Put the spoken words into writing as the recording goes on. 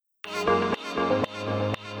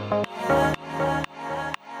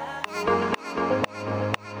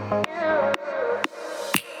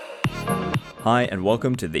Hi, and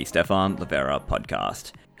welcome to the Stephan Livera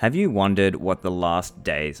podcast. Have you wondered what the last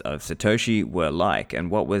days of Satoshi were like,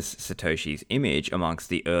 and what was Satoshi's image amongst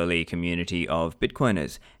the early community of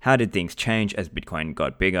Bitcoiners? How did things change as Bitcoin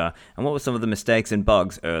got bigger, and what were some of the mistakes and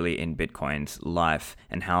bugs early in Bitcoin's life,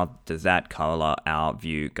 and how does that color our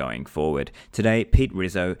view going forward? Today, Pete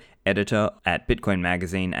Rizzo, editor at Bitcoin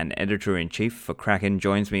Magazine and editor-in-chief for Kraken,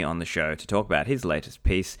 joins me on the show to talk about his latest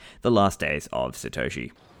piece, The Last Days of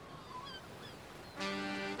Satoshi.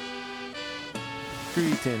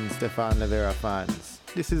 Greetings, Stephan Livera fans.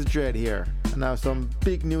 This is Dread here, and I have some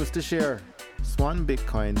big news to share. Swan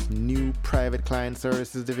Bitcoin's new private client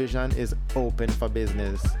services division is open for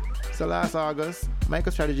business. So last August,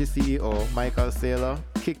 MicroStrategy CEO Michael Saylor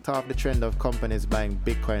kicked off the trend of companies buying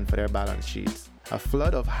Bitcoin for their balance sheets. A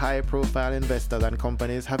flood of high-profile investors and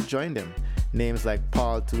companies have joined him. Names like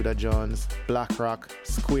Paul Tudor Jones, BlackRock,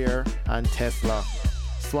 Square, and Tesla.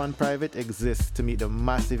 Swan Private exists to meet the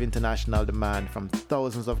massive international demand from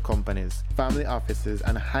thousands of companies, family offices,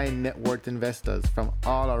 and high net worth investors from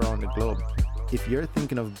all around the globe. If you're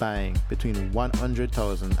thinking of buying between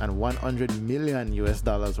 100,000 and 100 million US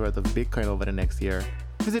dollars worth of Bitcoin over the next year,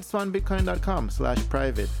 visit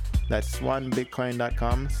swanbitcoin.com/private. That's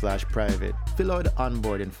swanbitcoin.com/private. Fill out the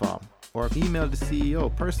onboarding form or email the CEO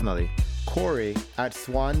personally,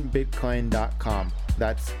 Corey@swanbitcoin.com.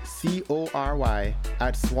 That's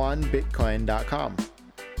CORY@swanbitcoin.com.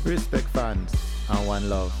 Respect fans and one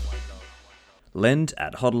love. Lend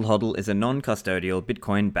at HODL HODL is a non-custodial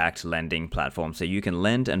Bitcoin-backed lending platform, so you can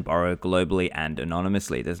lend and borrow globally and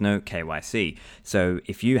anonymously. There's no KYC. So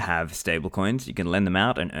if you have stablecoins, you can lend them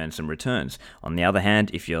out and earn some returns. On the other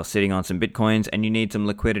hand, if you're sitting on some Bitcoins and you need some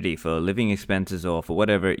liquidity for living expenses or for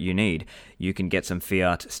whatever you need, you can get some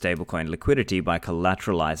fiat stablecoin liquidity by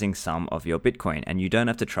collateralizing some of your Bitcoin, and you don't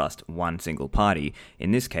have to trust one single party.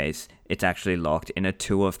 In this case, it's actually locked in a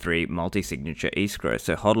 2 of 3 multi-signature escrow.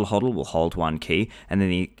 So HODL HODL will hold one key, and then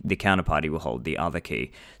the counterparty will hold the other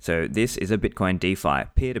key. So this is a Bitcoin DeFi,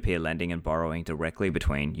 peer-to-peer lending and borrowing directly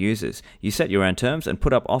between users. You set your own terms and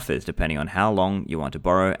put up offers depending on how long you want to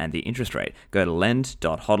borrow and the interest rate. Go to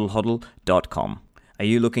lend.hodlhodl.com. Are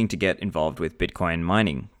you looking to get involved with Bitcoin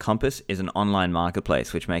mining? Compass is an online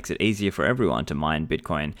marketplace which makes it easier for everyone to mine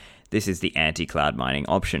Bitcoin. This is the anti-cloud mining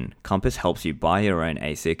option. Compass helps you buy your own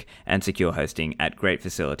ASIC and secure hosting at great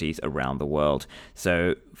facilities around the world.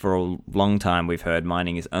 So for a long time, we've heard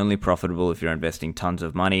mining is only profitable if you're investing tons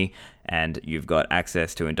of money and you've got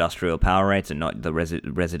access to industrial power rates and not the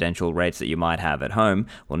residential rates that you might have at home.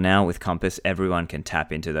 Well, now with Compass, everyone can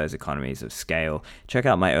tap into those economies of scale. Check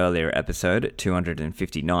out my earlier episode,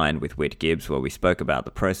 259 with Whit Gibbs, where we spoke about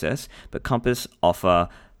the process. But Compass offer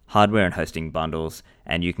hardware and hosting bundles,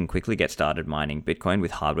 and you can quickly get started mining Bitcoin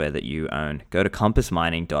with hardware that you own. Go to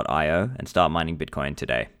compassmining.io and start mining Bitcoin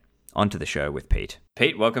today. On to the show with Pete.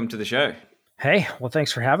 Pete, welcome to the show. Hey, well,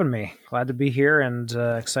 thanks for having me. Glad to be here and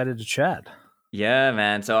excited to chat. Yeah,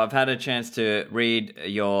 man. So I've had a chance to read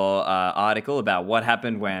your article about what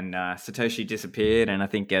happened when Satoshi disappeared, and I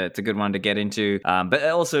think it's a good one to get into. But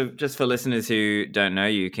also, just for listeners who don't know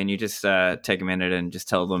you, can you just take a minute and just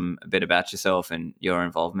tell them a bit about yourself and your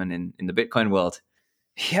involvement in the Bitcoin world?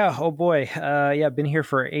 Yeah. Oh boy. Been here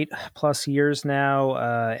for 8+ years now.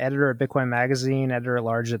 Editor at Bitcoin Magazine, editor at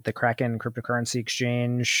large at the Kraken Cryptocurrency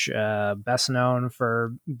Exchange. Best known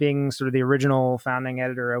for being sort of the original founding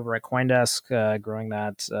editor over at CoinDesk, growing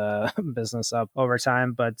that business up over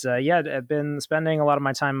time. But I've been spending a lot of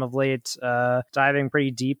my time of late diving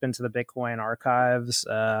pretty deep into the Bitcoin archives.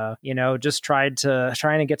 Just trying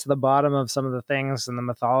to get to the bottom of some of the things and the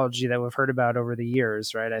mythology that we've heard about over the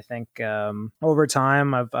years. Right. I think over time,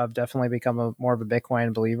 I've definitely become more of a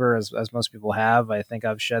Bitcoin believer, as most people have. I think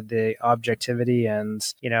I've shed the objectivity and,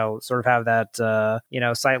 sort of have that,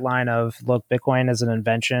 sight line of, look, Bitcoin is an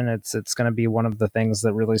invention. It's going to be one of the things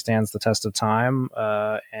that really stands the test of time.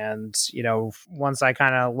 Once I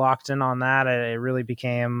kind of locked in on that, it really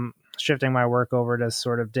became shifting my work over to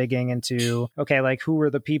sort of digging into, okay, like who were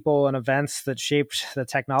the people and events that shaped the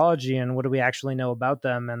technology and what do we actually know about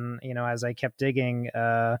them? And, as I kept digging,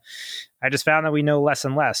 I just found that we know less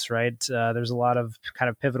and less, right? There's a lot of kind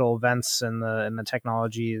of pivotal events in the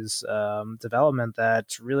technology's development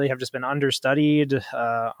that really have just been understudied,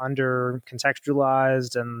 under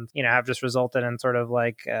contextualized, and have just resulted in sort of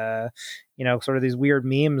like sort of these weird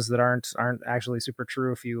memes that aren't actually super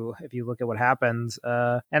true if you look at what happens.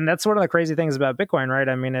 And that's one of the crazy things about Bitcoin, right?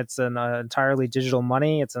 I mean, it's an entirely digital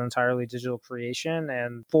money, it's an entirely digital creation,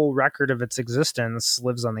 and full record of its existence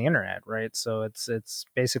lives on the internet, right? So it's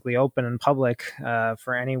basically open and public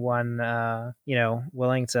for anyone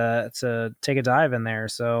willing to take a dive in there.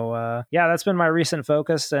 So yeah, that's been my recent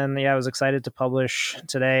focus, and yeah, I was excited to publish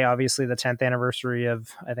today. Obviously, the 10th anniversary of,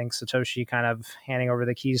 I think, Satoshi kind of handing over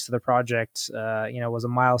the keys to the project, was a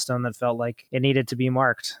milestone that felt like it needed to be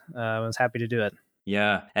marked. I was happy to do it.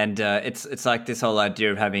 Yeah, and it's like this whole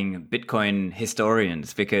idea of having Bitcoin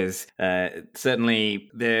historians, because certainly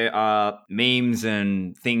there are memes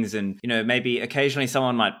and things, and maybe occasionally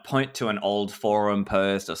someone might point to an old forum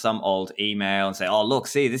post or some old email and say, "Oh, look,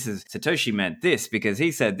 see, this is Satoshi meant this because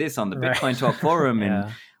he said this on the Bitcoin Talk forum." Yeah.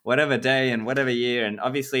 And whatever day and whatever year. And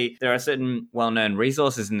obviously there are certain well-known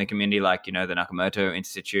resources in the community, like, the Nakamoto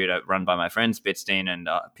Institute run by my friends Bitstein and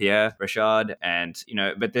Pierre Richard. And,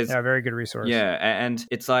 but there's a very good resource. Yeah. And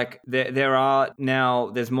it's like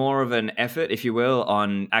there's more of an effort, if you will,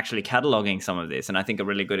 on actually cataloging some of this. And I think a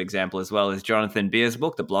really good example as well is Jonathan Beer's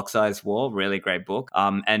book, The Block Size War, really great book.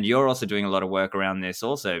 And you're also doing a lot of work around this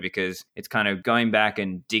also, because it's kind of going back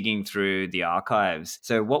and digging through the archives.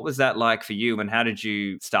 So what was that like for you, and how did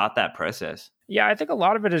you start that process? Yeah, I think a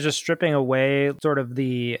lot of it is just stripping away sort of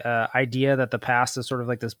the idea that the past is sort of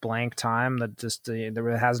like this blank time that just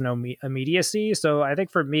there has no immediacy. So I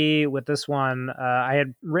think for me with this one, I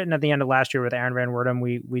had written at the end of last year with Aaron Van Wertum,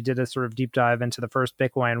 we did a sort of deep dive into the first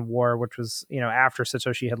Bitcoin war, which was, after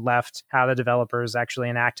Satoshi had left, how the developers actually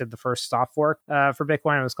enacted the first soft fork for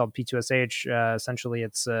Bitcoin. It was called P2SH. Essentially,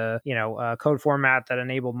 it's a code format that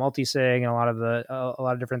enabled multi-sig and a lot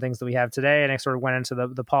of different things that we have today. And it sort of went into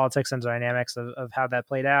the politics and dynamics of how that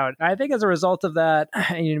played out. I think as a result of that,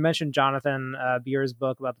 and you mentioned Jonathan Beer's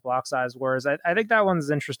book about the block size wars, I think that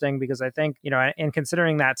one's interesting because I think, in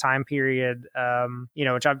considering that time period,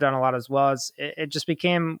 which I've done a lot as well, it just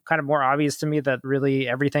became kind of more obvious to me that really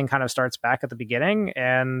everything kind of starts back at the beginning.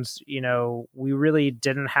 And, we really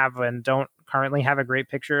didn't have and don't currently have a great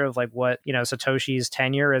picture of like what, Satoshi's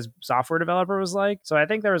tenure as software developer was like. So I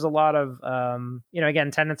think there was a lot of,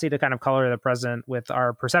 again, tendency to kind of color the present with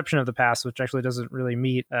our perception of the past, which actually doesn't really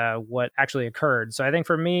meet what actually occurred. So I think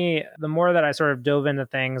for me, the more that I sort of dove into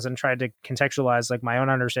things and tried to contextualize like my own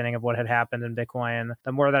understanding of what had happened in Bitcoin,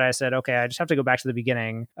 the more that I said, okay, I just have to go back to the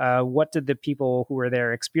beginning. What did the people who were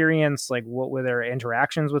there experience? Like, what were their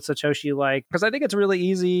interactions with Satoshi like? Because I think it's really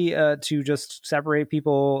easy to just separate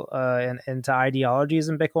people into ideologies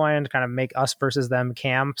in Bitcoin, to kind of make us versus them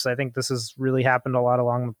camps. I think this has really happened a lot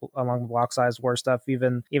along the block size war stuff.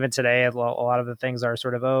 Even today, a lot of the things are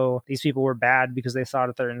sort of, oh, these people were bad because they thought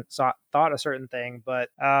a certain thing. But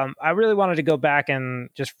I really wanted to go back and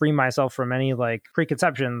just free myself from any like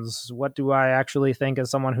preconceptions. What do I actually think as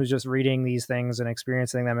someone who's just reading these things and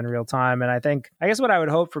experiencing them in real time? And I guess what I would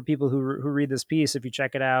hope for people who read this piece, if you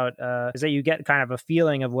check it out, is that you get kind of a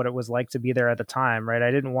feeling of what it was like to be there at the time, right? I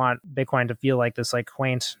didn't want Bitcoin to feel like this like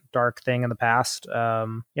quaint, dark thing in the past. I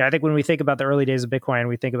think when we think about the early days of Bitcoin,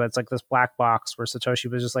 we think about it's like this black box where Satoshi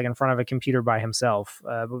was just like in front of a computer by himself.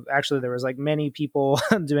 But actually, there was like many people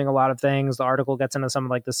doing a lot of things. The article gets into some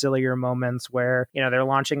of like the sillier moments where, they're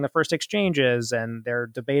launching the first exchanges and they're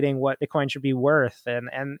debating what Bitcoin should be worth. And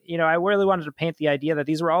I really wanted to paint the idea that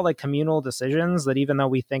these were all like communal decisions, that even though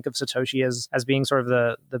we think of Satoshi as being sort of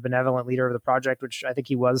the benevolent leader of the project, which I think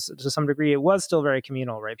he was to some degree, it was still very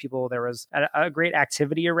communal, right? There was a great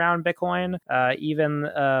activity around Bitcoin. It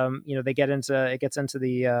gets into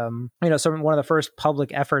the, one of the first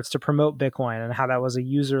public efforts to promote Bitcoin and how that was a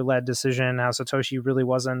user-led decision, how Satoshi really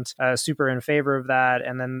wasn't super in favor of that.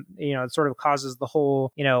 And then, it sort of causes the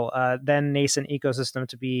whole, then nascent ecosystem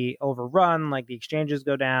to be overrun, like the exchanges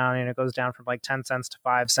go down and it goes down from like 10 cents to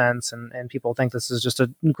 5 cents. And people think this is just a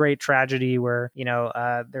great tragedy where,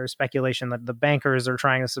 there's speculation that the bankers are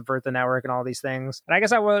trying to subvert the network and all these things. And I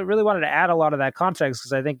guess I really wanted to add a lot of that context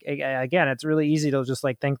because I think, again, it's really easy to just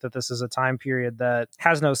like think that this is a time period that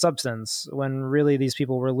has no substance when really these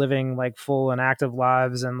people were living like full and active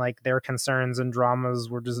lives and like their concerns and dramas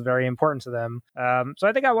were just very important to them. So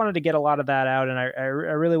I think I wanted to get a lot of that out, and I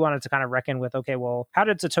really wanted to kind of reckon with, okay, well, how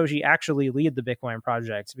did Satoshi actually lead the Bitcoin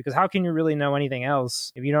project? Because how can you really know anything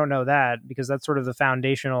else if you don't know that? Because that's sort of the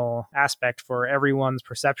foundational aspect for everyone's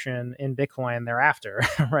perception in Bitcoin thereafter,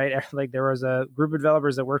 right? Like there was a group of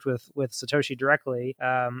developers that worked with Satoshi directly,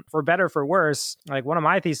 for better, for worse, like one of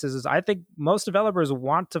my theses is I think most developers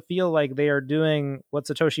want to feel like they are doing what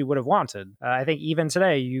Satoshi would have wanted. I think even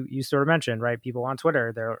today, you sort of mentioned, right? People on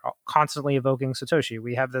Twitter, they're constantly evoking Satoshi.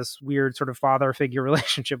 We have this weird sort of father figure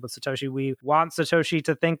relationship with Satoshi. We want Satoshi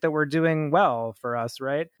to think that we're doing well for us,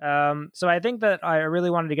 right? So I think that I really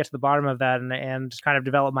wanted to get to the bottom of that and kind of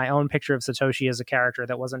develop my own picture of Satoshi as a character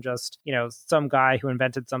that wasn't just, some guy who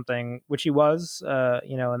invented something, which he was,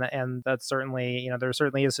 and that's certainly, there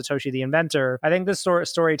certainly is Satoshi the inventor. I think this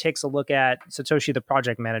story takes a look at Satoshi the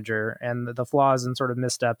project manager and the flaws and sort of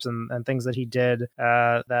missteps and things that he did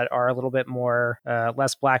that are a little bit more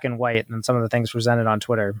less black and white than some of the things presented on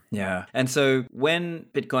Twitter. Yeah. And so when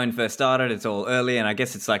Bitcoin first started, it's all early, and I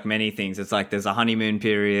guess it's like many things. It's like there's a honeymoon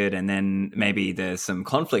period, and then maybe there's some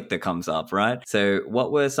conflict that comes up, right? So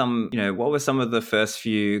what were some of the first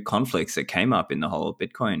few conflicts that came up in the whole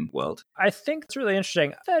Bitcoin world? I think it's really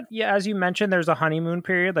interesting that, as you mentioned, there's a honeymoon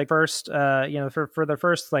period. Like first, for the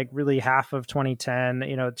first like really half of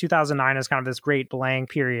 2010, 2009 is kind of this great blank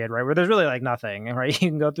period, right, where there's really like nothing, right? You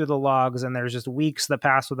can go through the logs and there's just weeks that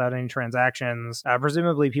pass without any transactions.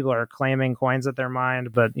 Presumably people are claiming coins at their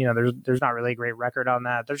mined, but there's not really a great record on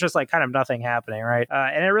that. There's just like kind of nothing happening, right?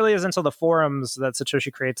 And it really is until the forums that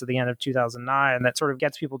Satoshi creates at the end of 2009 that sort of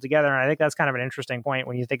gets people together. And I think that's kind of an interesting point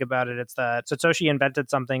when you think about it. It's that Satoshi invented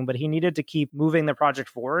something, but he needed to keep moving the project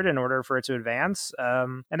forward in order for it to advance.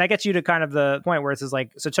 And that gets you to kind of the point where it's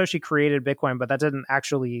like Satoshi created Bitcoin, but that didn't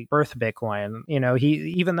actually birth Bitcoin.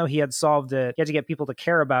 Even though he had solved it, he had to get people to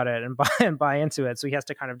care about it and buy into it. So he has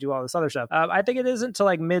to kind of do all this other stuff. I think it isn't till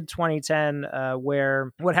like mid 2010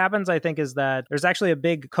 where what happens, I think, is that there's actually a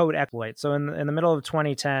big code exploit. So in the middle of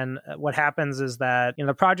 2010, what happens is that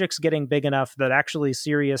the project's getting big enough that actually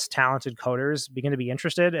serious, talented coders begin to be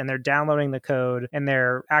interested, and they're downloading the code and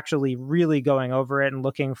they're actually really going over it and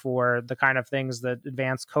looking for the kind of things that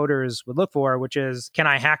advanced coders would look for, which is, can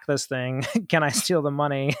I hack this thing? Can I steal the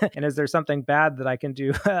money? And is there something bad that I can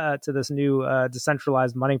do to this new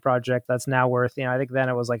decentralized money project that's now worth, I think then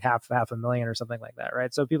it was like half a million or something like that,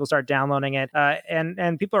 right? So people start downloading it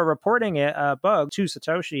and people are reporting it bug to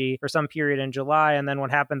Satoshi for some period in July. And then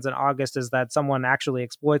what happens in August is that someone actually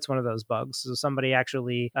exploits one of those bugs. So somebody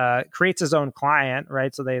actually creates his own client,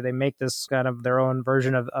 right? So they make this kind of their own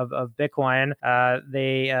version of Bitcoin.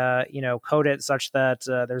 They code it such that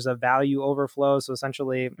there's a value overflow. So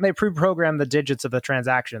essentially they pre-program the digits of the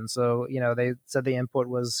transaction. So, they said the input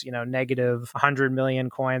was, negative 100 million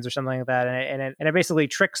coins or something like that. And it basically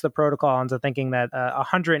tricks the protocol into thinking that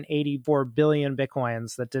 184 billion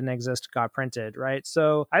Bitcoins that didn't exist got printed, right?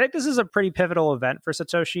 So I think this is a pretty pivotal event for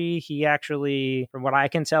Satoshi. He actually, from what I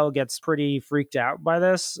can tell, gets pretty freaked out by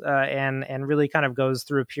this and really kind of goes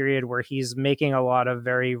through a period where he's making a lot of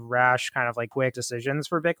very rash, kind of like quick decisions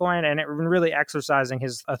for Bitcoin, and it really exercising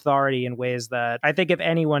his authority in ways that I think if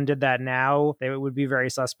anyone did that now, they would be very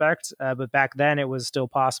suspect. But back then, it was still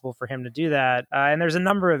possible for him to do that. And there's a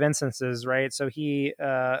number of instances, right? So he,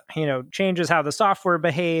 changes how the software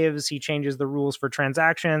behaves. He changes the rules for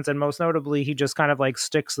transactions, and most notably, he just kind of like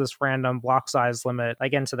sticks this random block size limit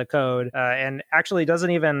like into the code, and actually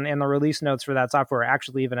doesn't even in the release notes for that software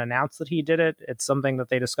actually even announce that he did it. It's something that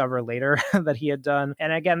they discover later that he had done.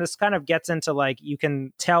 And again, this kind of gets into like you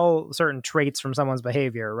can tell certain traits from someone's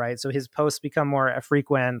behavior, right? So his posts become more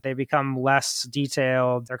frequent. They become less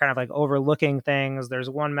detailed. They're kind of like overlooking things. There's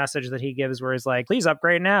one message that he gives where he's like, please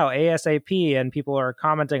upgrade now, ASAP. And people are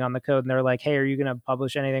commenting on the code and they're like, hey, are you going to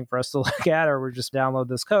publish anything for us to look at, or we're just download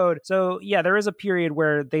this code? So yeah, there is a period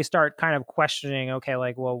where they start kind of questioning, okay,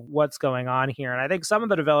 like, well, what's going on here? And I think some of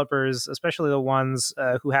the developers, especially the ones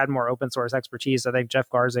who had more open source expertise, I think Jeff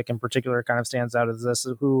Garzik in particular kind of stands out as this,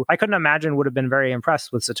 who I couldn't imagine would have been very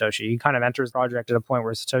impressed with Satoshi. He kind of enters the project at a point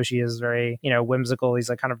where Satoshi is very, whimsical. He's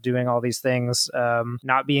like kind of doing all these things,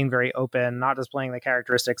 not being very open, not displaying the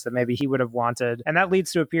characteristics that maybe he would have wanted. And that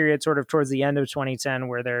leads to a period sort of towards the end of 2010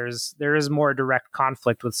 where there is more direct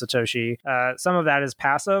conflict with Satoshi. Some of that is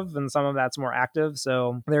passive and some of that's more active.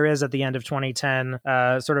 So there is at the end of 2010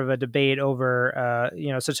 sort of a debate over,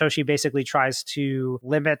 Satoshi basically tries to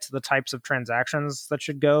limit the types of transactions that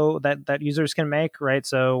should go that users can make, right?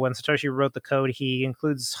 So when Satoshi wrote the code, he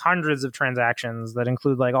includes hundreds of transactions that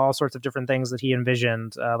include like all sorts of different things that he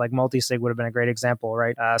envisioned, like multisig would have been a great example,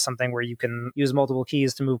 right? Something where you can use multiple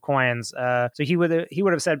keys to move coins. So he would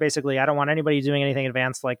have said basically, I don't want anybody doing anything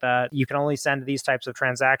advanced like that. You can only send these types of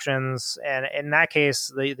transactions. And in that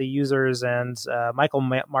case, the users and Michael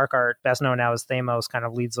Markart, best known now as Thamos, kind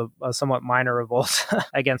of leads a somewhat minor revolt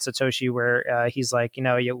against Satoshi, where he's like, we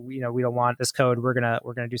don't want this code. We're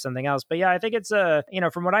gonna do something else. But yeah, I think it's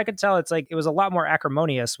from what I could tell, it's like it was a lot more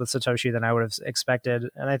acrimonious with Satoshi than I I would have expected.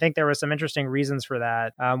 And I think there were some interesting reasons for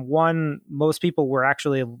that. One, most people were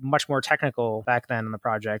actually much more technical back then in the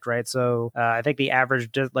project, right? So I think the average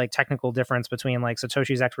technical difference between like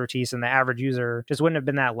Satoshi's expertise and the average user just wouldn't have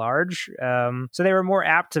been that large. So they were more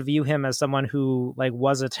apt to view him as someone who like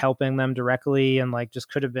wasn't helping them directly and like just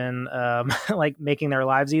could have been like making their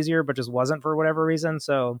lives easier, but just wasn't for whatever reason.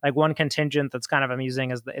 So like one contingent that's kind of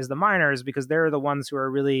amusing is the miners, because they're the ones who are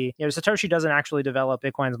really, Satoshi doesn't actually develop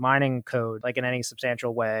Bitcoin's mining code like in any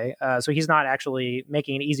substantial way. So he's not actually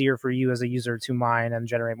making it easier for you as a user to mine and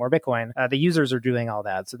generate more Bitcoin. The users are doing all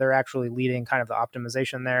that. So they're actually leading kind of the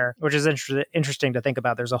optimization there, which is interesting to think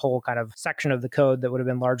about. There's a whole kind of section of the code that would have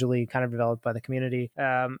been largely kind of developed by the community.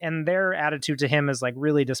 And their attitude to him is like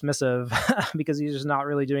really dismissive because he's just not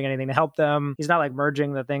really doing anything to help them. He's not like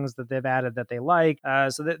merging the things that they've added that they like.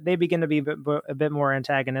 So that they begin to be a bit more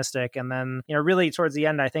antagonistic. And then, really towards the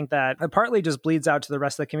end, I think that it partly just bleeds out to the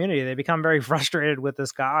rest of the community. They become very frustrated with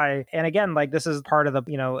this guy. And again, like this is part of the,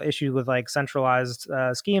 issue with like centralized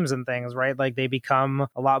schemes and things, right? Like they become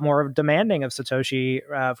a lot more demanding of Satoshi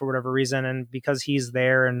for whatever reason. And because he's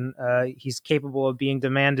there and he's capable of being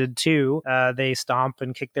demanded too, they stomp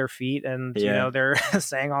and kick their feet. And, they're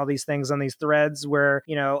saying all these things on these threads where,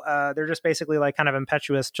 they're just basically like kind of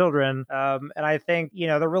impetuous children. And I think,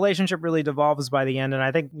 the relationship really devolves by the end. And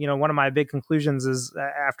I think, one of my big conclusions is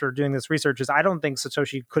after doing this research is I don't think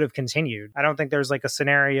Satoshi could have continued. I don't think there's like a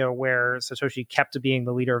scenario where Satoshi kept being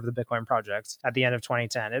the leader of the Bitcoin project at the end of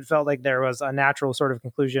 2010. It felt like there was a natural sort of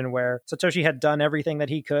conclusion where Satoshi had done everything that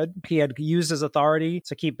he could. He had used his authority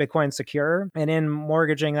to keep Bitcoin secure. And in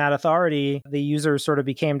mortgaging that authority, the users sort of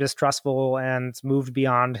became distrustful and moved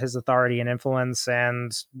beyond his authority and influence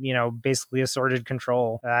and, basically asserted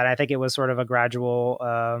control. And I think it was sort of a gradual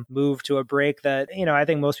move to a break that, I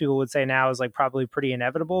think most people would say now is like probably pretty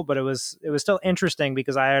inevitable, but it was still interesting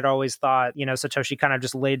because I had always thought, Satoshi kind of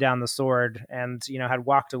just laid down the sword and, had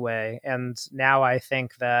walked away. And now I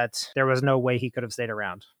think that there was no way he could have stayed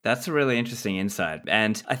around. That's a really interesting insight.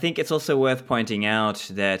 And I think it's also worth pointing out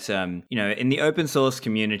that, in the open source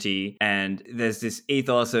community, and there's this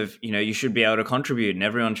ethos of, you should be able to contribute and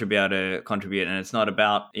everyone should be able to contribute. And it's not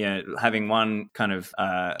about, having one kind of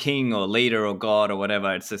king or leader or god or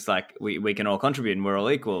whatever. It's just like we can all contribute and we're all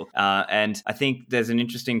equal. And I think there's an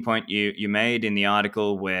interesting point you made in the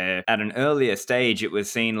article where at an earlier stage, it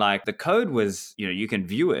was seen like the code was, you can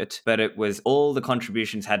view it, but it was all the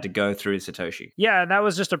contributions had to go through Satoshi. Yeah, that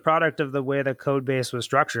was just a product of the way the code base was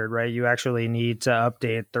structured, right? You actually need to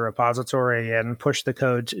update the repository and push the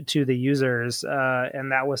code to the users.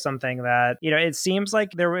 And that was something that, it seems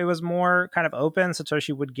like it was more kind of open.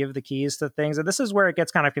 Satoshi would give the keys to things. And this is where it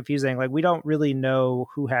gets kind of confusing. Like we don't really know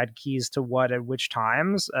who had keys to what at which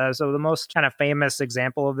times. So the most kind of famous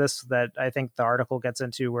example of this that I think the article gets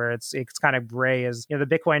into where it's kind of gray is, the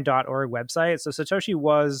bitcoin.org website. So Satoshi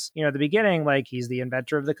was, at the beginning, like he's the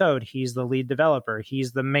inventor of the code. He's the lead developer.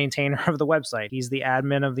 He's the maintainer of the website. He's the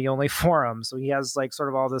admin of the only forum. So he has like sort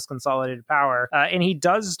of all this consolidated power. And he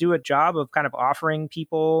does do a job of kind of offering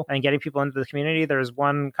people and getting people into the community. There's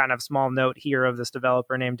one kind of small note here of this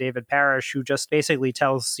developer named David Parrish, who just basically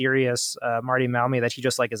tells Sirius Marty Malmy that he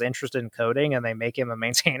just like is interested in coding and they make him a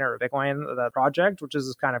maintainer of Bitcoin, the project, which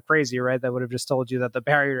is kind of crazy, right? That would have just told you that the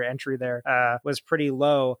barrier to entry there was pretty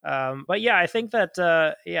low. But yeah, I think that,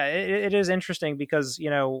 it is interesting because,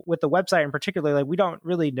 with the website in particular, like we don't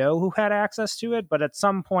really know who had access to it, but at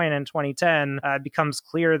some point in 2010, it becomes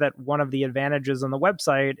clear that one of the advantages on the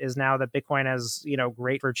website is now that Bitcoin is,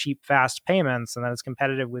 great for cheap, fast payments and that it's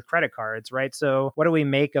competitive with credit cards, right? So what do we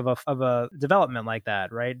make of a development like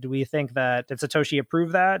that, right? Do we think that, did Satoshi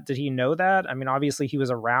approve that? Did he know that? I mean, obviously he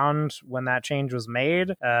was around when that change was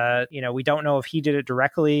made. We don't know if he did it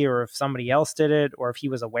directly or if somebody else did it or if he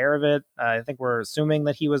was aware of it. I think we're assuming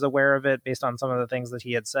that he was aware of it based on some of the things that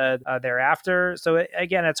he had said thereafter. So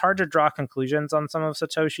again, it's hard to draw conclusions on some of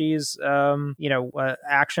Satoshi's,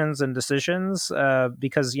 actions and decisions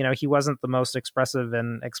because, he wasn't the most expressive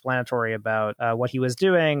and explanatory about what he was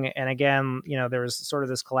doing. And again, there was sort of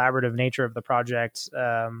this collaborative nature of the project.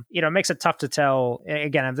 It makes it tough to tell.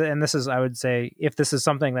 Again, and this is, I would say, if this is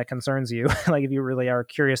something that concerns you, like if you really are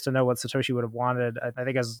curious to know what Satoshi would have wanted, I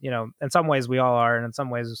think as, in some ways we all are, and in some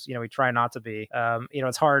ways, we try not to be.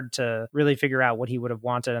 It's hard to really figure out what he would have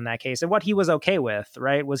wanted in that case and what he was okay with,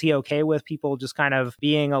 right? Was he okay with people just kind of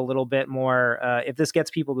being a little bit more, if this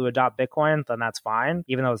gets people to adopt Bitcoin, then that's fine,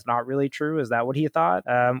 even though it's not really true. Is that what he thought?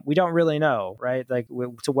 We don't really know, right? Like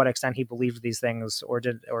to what extent he believed these things or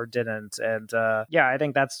didn't. And I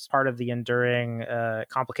think that's part of the enduring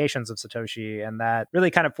complications of Satoshi, and that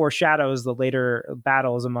really kind of foreshadows the later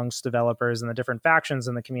battles amongst developers and the different factions discussions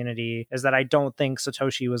in the community is that I don't think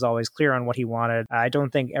Satoshi was always clear on what he wanted. I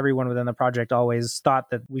don't think everyone within the project always thought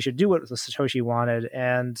that we should do what Satoshi wanted.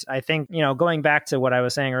 And I think, going back to what I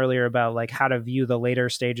was saying earlier about like how to view the later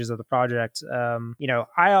stages of the project,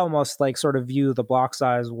 I almost like sort of view the block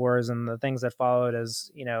size wars and the things that followed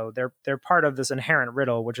as, they're part of this inherent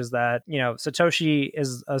riddle, which is that, Satoshi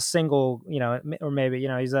is a single, or maybe,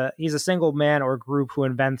 he's a single man or group who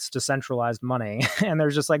invents decentralized money. And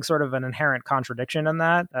there's just like sort of an inherent contradiction in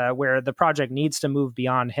that, where the project needs to move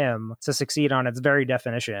beyond him to succeed on its very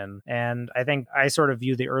definition. And I think I sort of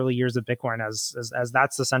view the early years of Bitcoin as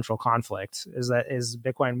that's the central conflict, is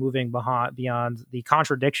Bitcoin moving beyond the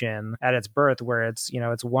contradiction at its birth, where it's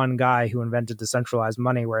one guy who invented decentralized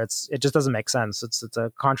money, where it just doesn't make sense. It's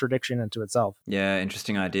a contradiction into itself. Yeah,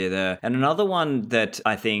 interesting idea there. And another one that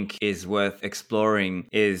I think is worth exploring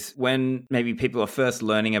is when maybe people are first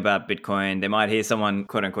learning about Bitcoin, they might hear someone,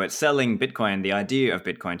 quote unquote, selling Bitcoin, the idea of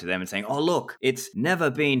Bitcoin to them, and saying, oh, look, it's never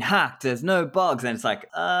been hacked. There's no bugs. And it's like,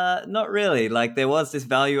 not really. Like, there was this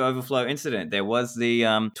value overflow incident. There was the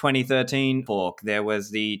 2013 fork. There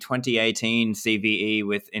was the 2018 CVE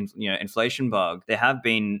with inflation bug. There have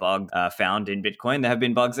been bugs found in Bitcoin. There have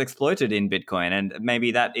been bugs exploited in Bitcoin. And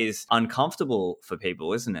maybe that is uncomfortable for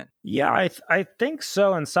people, isn't it? Yeah, I think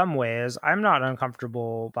so in some ways. I'm not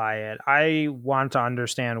uncomfortable by it. I want to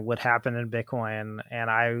understand what happened in Bitcoin, and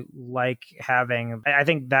I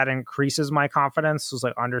think that increases my confidence, is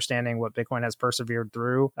like understanding what Bitcoin has persevered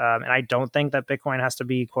through. And I don't think that Bitcoin has to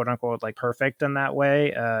be quote unquote like perfect in that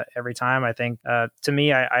way every time. I think to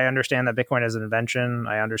me, I understand that Bitcoin is an invention.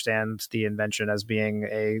 I understand the invention as being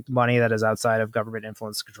a money that is outside of government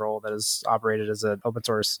influence control, that is operated as an open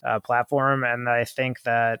source platform. And I think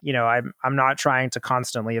that, I'm not trying to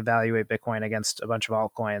constantly evaluate Bitcoin against a bunch of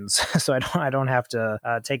altcoins. So I don't have to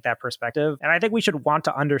take that perspective. And I think we should want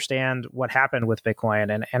to understand what happened with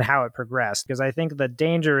Bitcoin and how it progressed, because I think the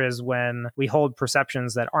danger is when we hold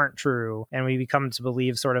perceptions that aren't true and we become to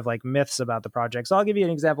believe sort of like myths about the project. So I'll give you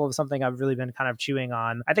an example of something I've really been kind of chewing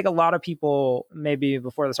on. I think a lot of people, maybe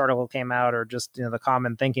before this article came out, or just the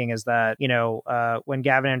common thinking is that when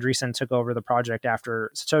Gavin Andresen took over the project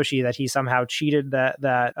after Satoshi, that he somehow cheated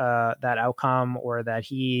that outcome, or that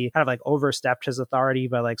he kind of like overstepped his authority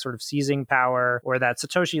by like sort of seizing power, or that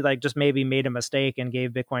Satoshi like just maybe made a mistake and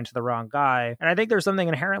gave Bitcoin to the wrong guy. And I think there's something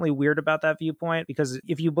inherently weird about that viewpoint, because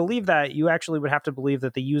if you believe that, you actually would have to believe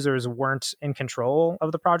that the users weren't in control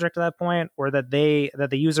of the project at that point, or that the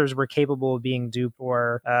users were capable of being duped,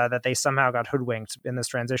 or that they somehow got hoodwinked in this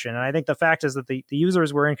transition. And I think the fact is that the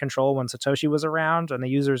users were in control when Satoshi was around, and the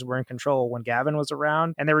users were in control when Gavin was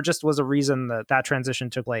around, and there just was a reason that transition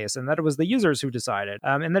took place, and that it was the users who decided.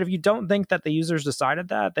 And that if you don't think that the users decided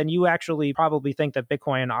that, then you actually probably think that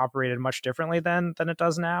Bitcoin operated much differently than it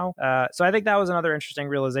does now. So I think that was another interesting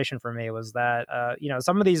realization for me, was that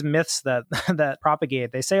some of these myths that that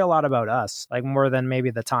propagate, they say a lot about us, like more than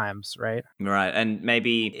maybe the times, right? Right. And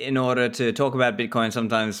maybe in order to talk about Bitcoin,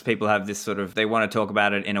 sometimes people have this sort of, they want to talk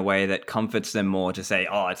about it in a way that comforts them more, to say,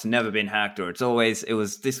 oh, it's never been hacked, or it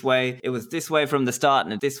was this way from the start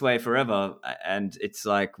and this way forever. And it's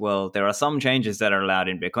like, well, there are some changes that are allowed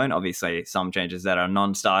in Bitcoin, obviously some changes that are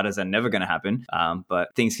non-starters and never going to happen,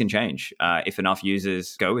 but things can change if enough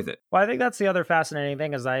users go with it. Well, I think that's the other fascinating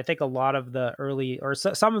thing, is I think a lot of the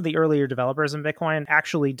some of the earlier developers in Bitcoin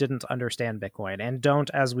actually didn't understand Bitcoin, and don't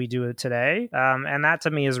as we do it today. And that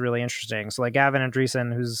to me is really interesting. So like Gavin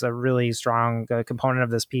Andresen, who's a really strong component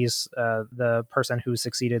of this piece, the person who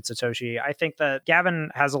succeeded Satoshi, I think that Gavin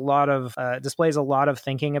has displays a lot of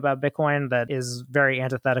thinking about Bitcoin that is very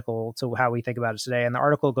antithetical to how we think about it today. And the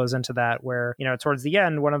article goes into that, where, towards the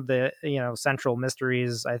end, one of the, central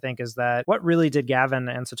mysteries, I think, is that what really did Gavin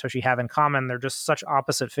and Satoshi have in common? They're just such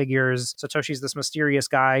opposite figures. Satoshi's this mysterious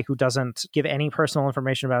guy who doesn't give any personal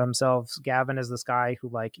information about himself. Gavin is this guy who,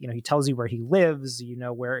 like, he tells you where he lives,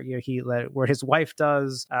 where his wife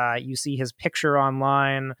does. You see his picture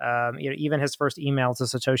online. Even his first email to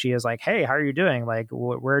Satoshi is like, "Hey, how are you doing? Like,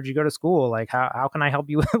 where'd you go to school? Like, how can I help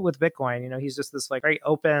you with Bitcoin?" He's just this like very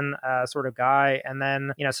open sort of guy. And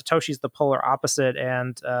then Satoshi's the polar opposite.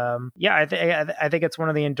 And I think it's one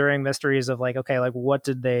of the enduring mysteries of like, okay, like what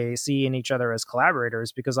did they see in each other as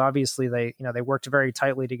collaborators? Because obviously they worked very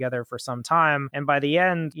tightly together for some time. And by the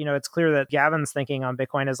end, it's clear that Gavin's thinking on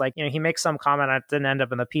Bitcoin is like, he makes some comment that didn't end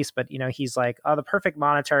up in the piece, but he's like, oh, the perfect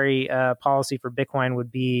monetary policy for Bitcoin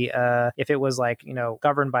would be if it was like,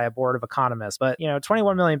 governed by a board of economists. But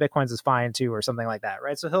 21 million Bitcoins is fine too, or something like that,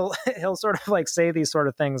 right? So he'll sort of like say these sort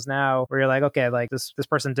of things now, where you're like, okay, like this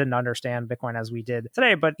person didn't understand Bitcoin as we did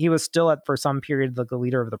today, but he was still for some period like the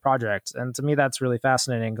leader of the project. And to me, that's really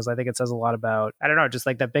fascinating, because I think it's says a lot about, I don't know, just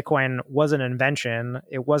like that Bitcoin was an invention.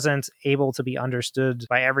 It wasn't able to be understood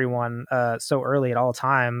by everyone so early at all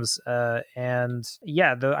times. And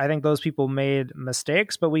yeah, I think those people made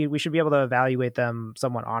mistakes, but we should be able to evaluate them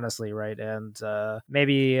somewhat honestly, right? And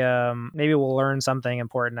maybe we'll learn something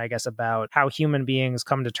important, I guess, about how human beings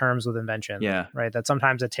come to terms with invention. Yeah. Right. That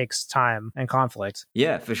sometimes it takes time and conflict.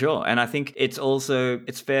 Yeah, for sure. And I think it's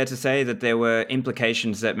fair to say that there were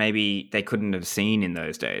implications that maybe they couldn't have seen in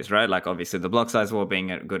those days, right? Like obviously the block size war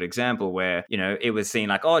being a good example where, it was seen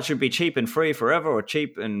like, oh, it should be cheap and free forever, or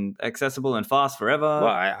cheap and accessible and fast forever. Well,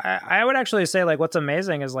 I would actually say like what's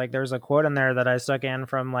amazing is like there's a quote in there that I stuck in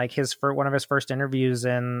from like one of his first interviews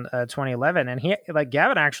in 2011, and he like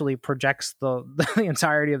Gavin actually projects the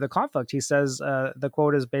entirety of the conflict. He says the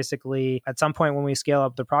quote is basically, at some point when we scale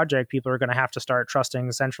up the project, people are going to have to start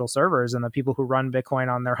trusting central servers, and the people who run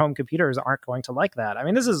Bitcoin on their home computers aren't going to like that. I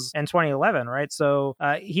mean, this is in 2011, right? So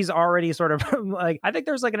he's already sort of like, I think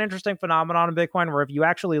there's like an interesting phenomenon in Bitcoin where if you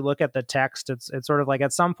actually look at the text, it's sort of like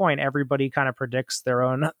at some point everybody kind of predicts their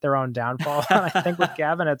own downfall. And I think with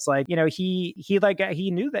Gavin, it's like,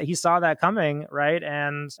 he knew that, he saw that coming, right?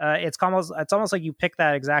 And it's almost like you pick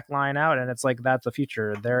that exact line out, and it's like that's the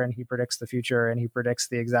future there, and he predicts the future and he predicts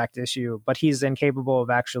the exact issue, but he's incapable of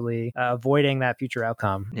actually avoiding that future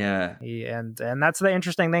outcome. Yeah. And that's the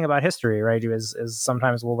interesting thing about history, right? Is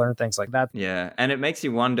sometimes we'll learn things like that. Yeah. And it makes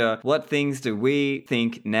you wonder, what things do we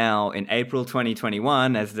think now in April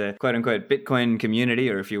 2021 as the quote unquote Bitcoin community,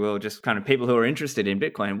 or if you will, just kind of people who are interested in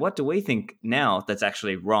Bitcoin, what do we think now that's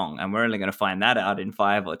actually wrong? And we're only going to find that out in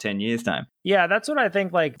 5 or 10 years' time. Yeah, that's what I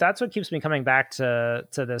think. Like, that's what keeps me coming back to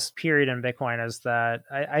this period in Bitcoin, is that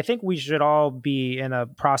I think we should all be in a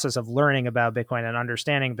process of learning about Bitcoin and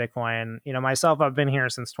understanding Bitcoin. Myself, I've been here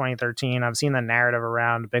since 2013. I've seen the narrative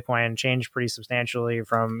around Bitcoin change pretty substantially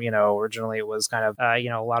from, originally it was kind of, a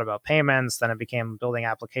lot about payments. Then it became building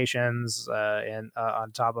applications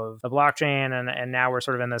on top of the blockchain. And now we're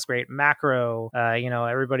sort of in this great macro,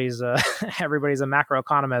 everybody's a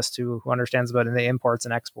macroeconomist who understands about the imports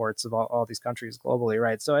and exports of all these countries globally,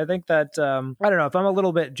 right? So I think that, I don't know, if I'm a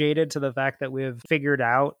little bit jaded to the fact that we've figured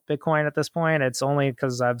out Bitcoin at this point, it's only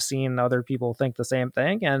because I've seen other people think the same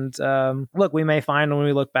thing. And look, we may find when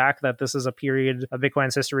we look back that this is a period of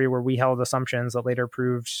Bitcoin's history where we held assumptions that later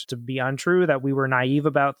proved to be untrue, that we were naive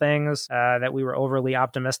about things, that we were overly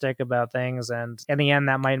optimistic about things. And in the end,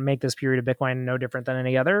 that might make this period of Bitcoin no different than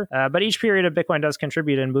any other. But each period of Bitcoin does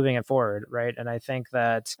contribute in moving it forward, right? And I think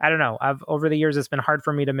that, I don't know, over the years, it's been hard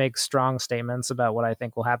for me to make strong statements about what I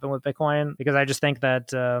think will happen with Bitcoin, because I just think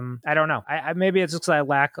that I don't know. Maybe it's just because I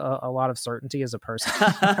lack a lot of certainty as a person.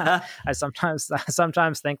 I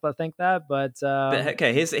sometimes think that, but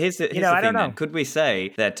okay. Here's the thing. I don't know. Then. Could we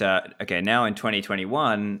say that now in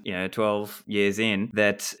 2021, 12 years in,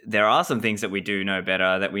 that there are some things that we do know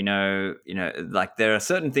better, that we know, like there are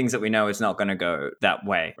certain things that we know it's not going to go that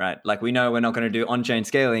way, right? Like we know we're not going to do on-chain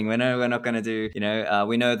scaling. We know we're not going to do,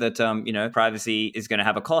 we know that privacy is going to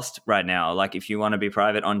have a cost right now. Like if you want to be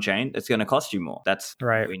private on chain, it's going to cost you more. That's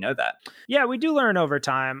right. We know that. Yeah, we do learn over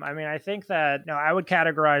time. I mean, I think that I would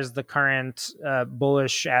categorize the current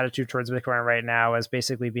bullish attitude towards Bitcoin right now as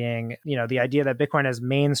basically being, the idea that Bitcoin is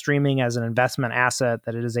mainstreaming as an investment asset,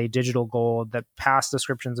 that it is a digital gold, that past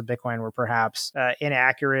descriptions of Bitcoin were perhaps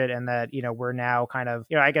inaccurate, and that, we're now kind of,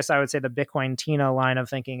 I guess I would say the Bitcoin Tina line of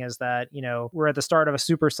thinking is that, we're at the start of a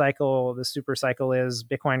super cycle. The super cycle is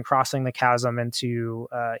Bitcoin crossing the chasm into,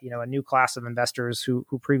 a new class of investors who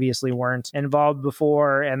previously weren't involved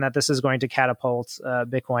before, and that this is going to catapult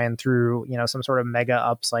Bitcoin through, some sort of mega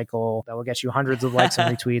up cycle that will get you hundreds of likes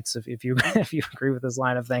and retweets if you agree with this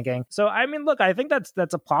line of thinking. So, I mean, look, I think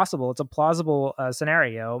it's a plausible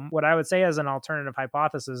scenario. What I would say as an alternative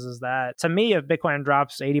hypothesis is that, to me, if Bitcoin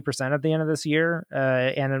drops 80% at the end of this year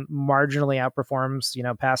and it marginally outperforms,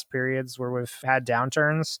 past periods where we've had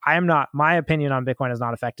downturns, my opinion on Bitcoin is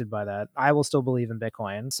not affected by that. I will still believe in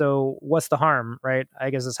Bitcoin. So what's the harm, right? I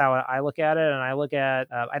guess is how I look at it. And I look at,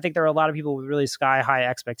 I think there are a lot of people with really sky high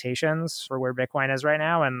expectations for where Bitcoin is right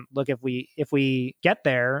now. And look, if we get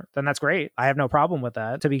there, then that's great. I have no problem with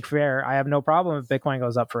that. To be fair, I have no problem if Bitcoin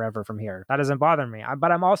goes up forever from here. That doesn't bother me.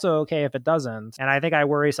 But I'm also okay if it doesn't. And I think I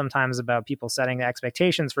worry sometimes about people setting the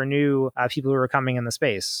expectations for new people who are coming in the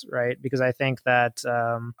space, right? Because I think that,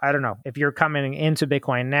 I don't know, if you're coming into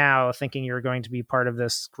Bitcoin now thinking you're going to be part of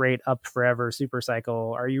this great up forever super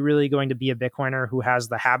cycle, are you really going to be a Bitcoiner who has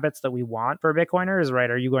the habits that we want for Bitcoiners, right?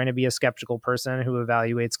 Are you going to be a skeptical person who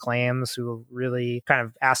evaluates claims, who really kind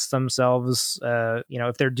of asks themselves,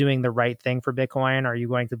 if they're doing the right thing for Bitcoin? Are you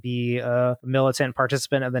going to be a militant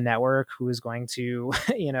participant of the network who is going to,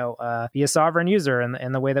 be a sovereign user further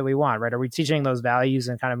in the way that we want, right? Are we teaching those values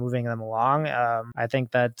and kind of moving them along? I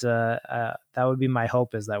think that that would be my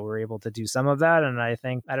hope, is that we're able to do some of that. And I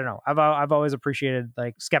think, I don't know, I've always appreciated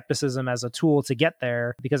like skepticism as a tool to get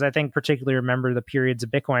there, because I think particularly remember the periods of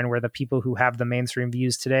Bitcoin where the people who have the mainstream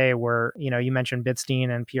views today were, you mentioned Bitstein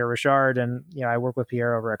and Pierre Richard, and I work with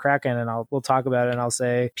Pierre over at Kraken, and we'll talk about it, and I'll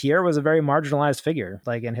say Pierre was a very marginalized figure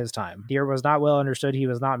like in his time. Pierre was not well understood. He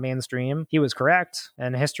was not mainstream. He was correct,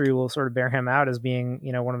 and history will sort of bear him out as being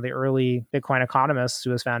one of the early Bitcoin economists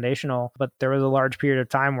who was foundational. But there was a large period of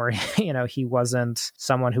time where he wasn't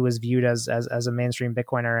someone who was viewed as a mainstream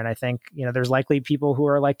Bitcoiner. And I think, there's likely people who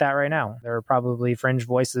are like that right now. There are probably fringe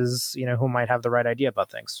voices, who might have the right idea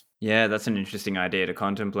about things. Yeah, that's an interesting idea to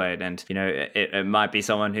contemplate. And, it might be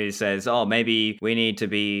someone who says, oh, maybe we need to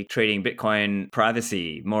be treating Bitcoin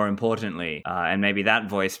privacy more importantly. And maybe that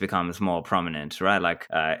voice becomes more prominent, right? Like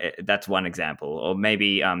that's one example. Or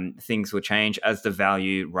maybe things will change as the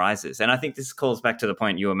value rises. And I think this calls back to the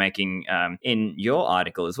point you were making in your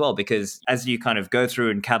article as well, because as you kind of go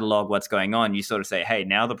through and catalog what's going on, you sort of say, hey,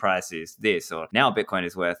 now the price is this, or now Bitcoin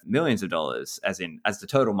is worth millions of dollars, as the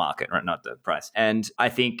total market, right? Not the price. And I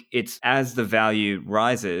think it's as the value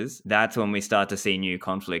rises, that's when we start to see new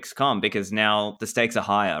conflicts come, because now the stakes are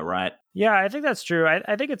higher, right? Yeah, I think that's true.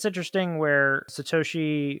 I think it's interesting where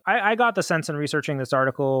Satoshi, I got the sense in researching this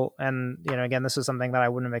article, and, again, this is something that I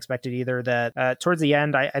wouldn't have expected either, that towards the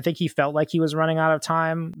end, I think he felt like he was running out of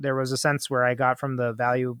time. There was a sense where I got from the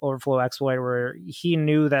value overflow exploit where he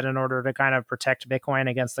knew that in order to kind of protect Bitcoin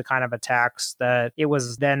against the kind of attacks that it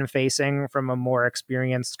was then facing from a more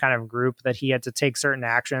experienced kind of group, that he had to take certain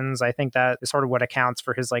actions. I think that is sort of what accounts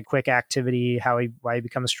for his like quick activity, why he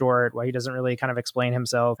becomes short, why he doesn't really kind of explain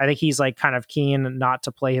himself. I think he's like kind of keen not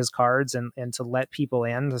to play his cards and to let people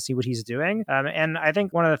in to see what he's doing. And I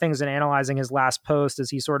think one of the things in analyzing his last post is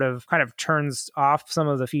he sort of kind of turns off some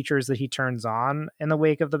of the features that he turns on in the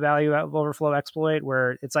wake of the value overflow exploit,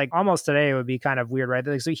 where it's like almost today it would be kind of weird, right?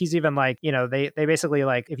 So he's even like, they basically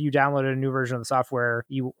like, if you downloaded a new version of the software,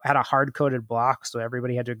 you had a hard coded block. So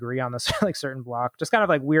everybody had to agree on this like certain block, just kind of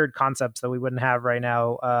like weird concepts that we wouldn't have right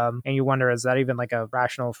now. And you wonder, is that even like a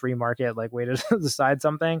rational free market like way to decide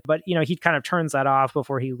something? But he kind of turns that off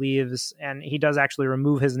before he leaves, and he does actually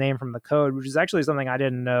remove his name from the code, which is actually something I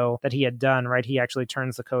didn't know that he had done, right? He actually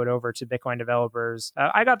turns the code over to Bitcoin developers.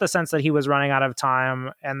 I got the sense that he was running out of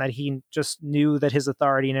time, and that he just knew that his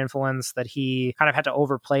authority and influence, that he kind of had to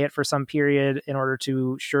overplay it for some period in order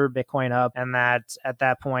to shore Bitcoin up, and that at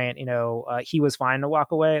that point, he was fine to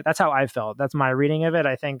walk away. That's how I felt. That's my reading of it.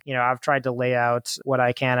 I think, I've tried to lay out what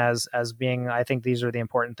I can as being, I think these are the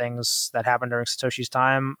important things that happened during Satoshi's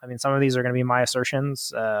time. I mean, some of these are going to be my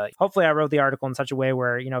assertions. Hopefully I wrote the article in such a way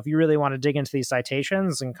where, if you really want to dig into these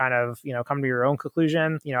citations and kind of, come to your own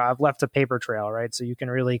conclusion, I've left a paper trail, right? So you can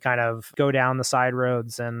really kind of go down the side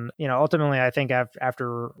roads. And, ultimately, I think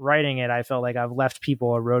after writing it, I felt like I've left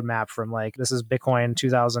people a roadmap from like, this is Bitcoin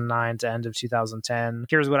 2009 to end of 2010.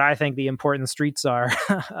 Here's what I think the important streets are.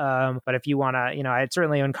 But if you want to, I'd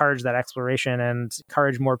certainly encourage that exploration and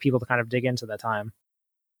encourage more people to kind of dig into that time.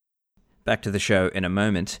 Back to the show in a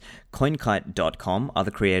moment. CoinKite.com are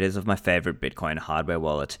the creators of my favorite Bitcoin hardware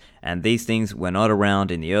wallet, and these things were not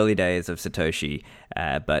around in the early days of Satoshi,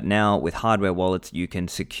 but now with hardware wallets you can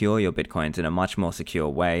secure your Bitcoins in a much more secure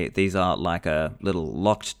way. These are like a little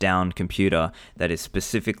locked down computer that is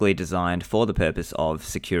specifically designed for the purpose of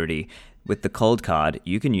security. With the Cold Card,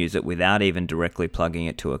 you can use it without even directly plugging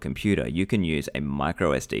it to a computer. You can use a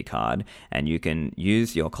micro SD card, and you can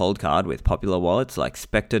use your Cold Card with popular wallets like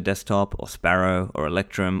Spectre Desktop or Sparrow or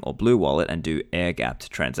Electrum or Blue Wallet and do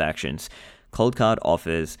air-gapped transactions. Cold Card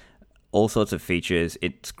offers all sorts of features.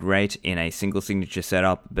 It's great in a single signature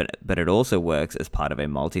setup, but it also works as part of a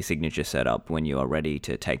multi-signature setup when you are ready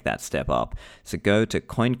to take that step up. So go to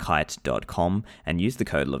coinkite.com and use the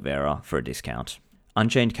code Livera for a discount.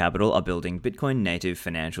 Unchained Capital are building Bitcoin-native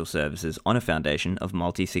financial services on a foundation of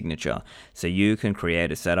multi-signature, so you can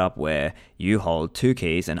create a setup where you hold two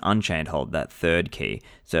keys and Unchained hold that third key.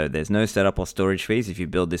 So there's no setup or storage fees if you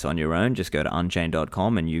build this on your own. Just go to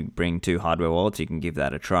unchained.com and you bring two hardware wallets, you can give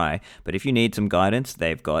that a try. But if you need some guidance,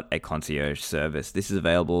 they've got a concierge service. This is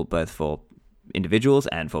available both for individuals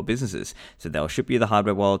and for businesses. So they'll ship you the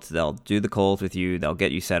hardware wallets, they'll do the calls with you, they'll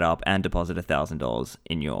get you set up and deposit $1,000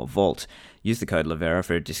 in your vault. Use the code Livera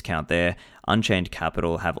for a discount there. Unchained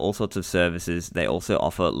Capital have all sorts of services. They also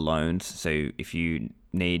offer loans. So if you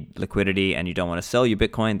need liquidity and you don't want to sell your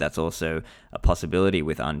Bitcoin, that's also a possibility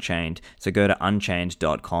with Unchained. So go to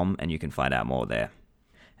unchained.com and you can find out more there.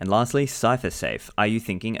 And lastly, CipherSafe. Are you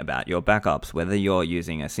thinking about your backups? Whether you're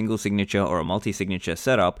using a single signature or a multi-signature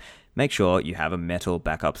setup, make sure you have a metal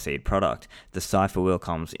backup seed product. The Cypher wheel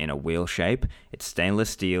comes in a wheel shape, it's stainless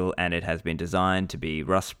steel, and it has been designed to be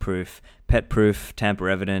rust-proof, pet-proof,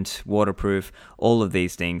 tamper-evident, waterproof, all of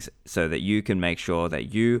these things so that you can make sure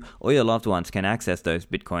that you or your loved ones can access those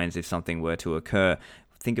Bitcoins if something were to occur.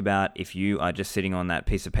 Think about if you are just sitting on that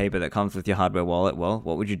piece of paper that comes with your hardware wallet. Well,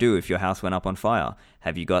 what would you do if your house went up on fire?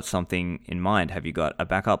 Have you got something in mind? Have you got a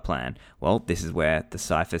backup plan? Well, this is where the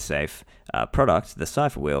CipherSafe product, the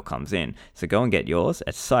Cypher wheel, comes in. So go and get yours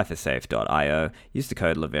at cyphersafe.io. Use the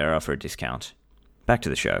code Livera for a discount. Back to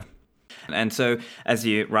the show. And so, as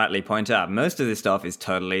you rightly point out, most of this stuff is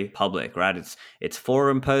totally public, right? It's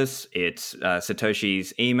forum posts, it's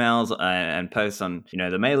Satoshi's emails and posts on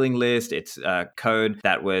the mailing list. It's code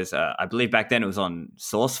that was, I believe back then it was on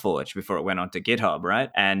SourceForge before it went on to GitHub, right?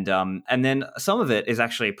 And then some of it is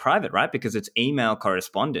actually private, right? Because it's email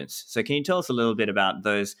correspondence. So, can you tell us a little bit about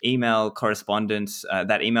those email correspondence,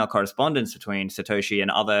 that email correspondence between Satoshi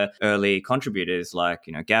and other early contributors like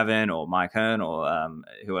Gavin or Mike Hearn or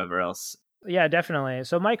whoever else? Yeah, definitely.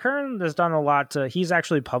 So Mike Hearn has done a lot he's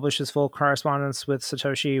actually published his full correspondence with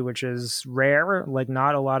Satoshi, which is rare. Like,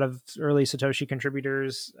 not a lot of early Satoshi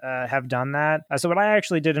contributors have done that. So what I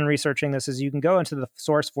actually did in researching this is you can go into the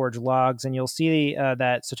SourceForge logs and you'll see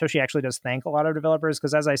that Satoshi actually does thank a lot of developers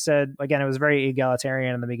because, as I said, again, it was very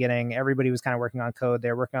egalitarian in the beginning. Everybody was kind of working on code. They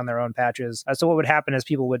were working on their own patches. So what would happen is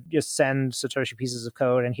people would just send Satoshi pieces of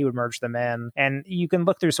code and he would merge them in. And you can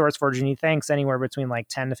look through SourceForge and he thanks anywhere between like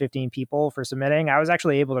 10 to 15 people for submitting. I was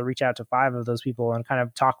actually able to reach out to 5 of those people and kind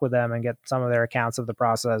of talk with them and get some of their accounts of the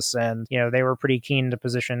process. And, they were pretty keen to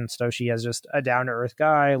position Satoshi as just a down-to-earth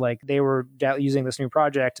guy. Like, they were using this new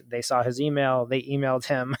project. They saw his email. They emailed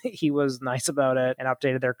him. He was nice about it and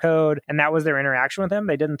updated their code. And that was their interaction with him.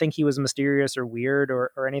 They didn't think he was mysterious or weird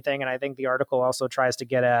or anything. And I think the article also tries to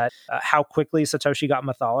get at how quickly Satoshi got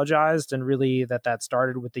mythologized, and really that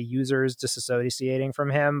started with the users disassociating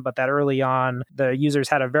from him. But that early on, the users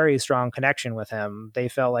had a very strong connection with him. They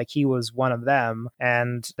felt like he was one of them,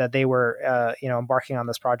 and that they were, embarking on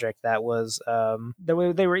this project that was, they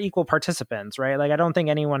were equal participants, right? Like, I don't think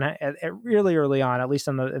anyone really early on, at least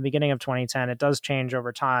in the beginning of 2010, it does change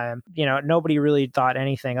over time. Nobody really thought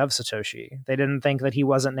anything of Satoshi. They didn't think that he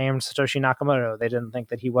wasn't named Satoshi Nakamoto. They didn't think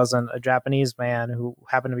that he wasn't a Japanese man who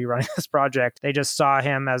happened to be running this project. They just saw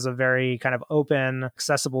him as a very kind of open,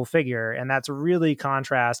 accessible figure. And that's really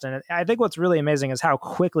contrast. And I think what's really amazing is how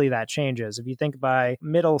quickly that changes. If you think by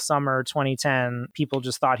middle summer 2010, people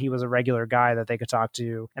just thought he was a regular guy that they could talk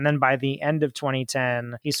to. And then by the end of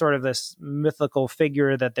 2010, he's sort of this mythical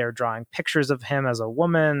figure that they're drawing pictures of him as a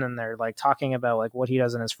woman, and they're like talking about like what he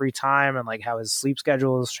does in his free time and like how his sleep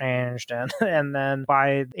schedule has changed. And then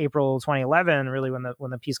by April 2011, really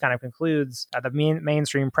when the piece kind of concludes, the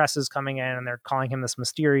mainstream press is coming in and they're calling him this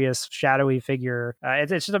mysterious, shadowy figure.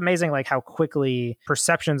 It's just amazing like how quickly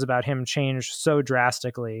perceptions about him changed so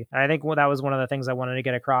drastically. And I think that was one of the things I wanted to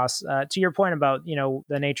get across. To your point about,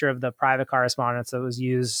 the nature of the private correspondence that was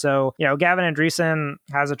used. So, Gavin Andresen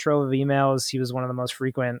has a trove of emails. He was one of the most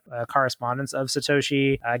frequent correspondents of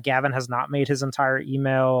Satoshi. Gavin has not made his entire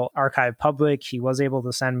email archive public. He was able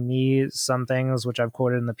to send me some things, which I've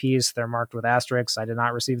quoted in the piece. They're marked with asterisks. I did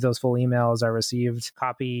not receive those full emails. I received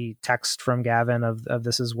copy text from Gavin of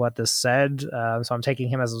this is what this said. So I'm taking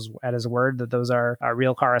him at his word that those are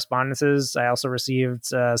real correspondences. I also received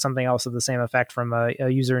something else of the same effect from a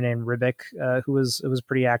user named Ribik, who was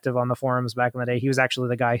pretty active on the forums back in the day. He was actually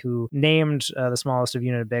the guy who named the smallest of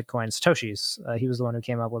unit of Bitcoin Satoshis. He was the one who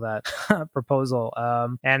came up with that proposal.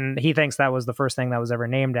 And he thinks that was the first thing that was ever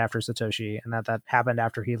named after Satoshi, and that happened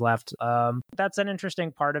after he left. That's an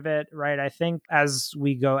interesting part of it, right? I think as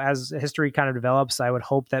history kind of develops, I would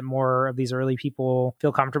hope that more of these early people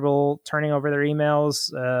feel comfortable turning over their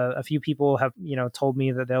emails. A few people have, told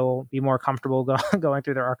me that they'll be more comfortable going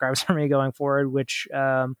through their archives for me going forward, which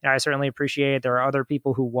I certainly appreciate. There are other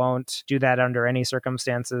people who won't do that under any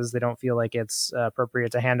circumstances. They don't feel like it's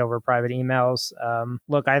appropriate to hand over private emails.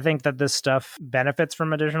 Look, I think that this stuff benefits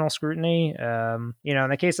from additional scrutiny. In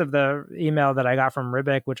the case of the email that I got from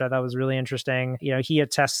Ribik, which I thought was really interesting, he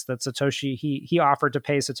attests that Satoshi, he offered to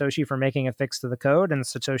pay Satoshi for making a fix to the code, and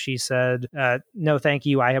Satoshi said, no, thank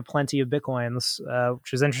you. I have plenty of Bitcoins,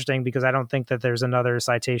 which is interesting because I don't think that there's another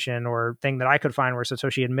citation or thing that I could find where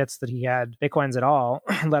Satoshi admits that he had Bitcoins at all,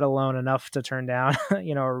 let alone enough to turn down,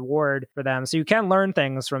 a reward for them. So you can learn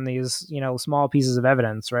things from these, small pieces of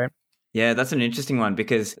evidence, right? Yeah, that's an interesting one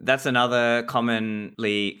because that's another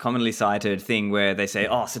commonly cited thing where they say,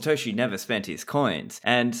 "Oh, Satoshi never spent his coins,"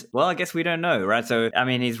 and well, I guess we don't know, right? So, I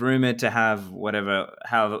mean, he's rumored to have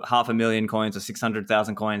have 500,000 coins or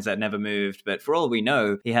 600,000 coins that never moved, but for all we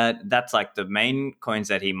know, that's like the main coins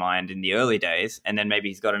that he mined in the early days, and then maybe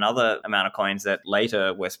he's got another amount of coins that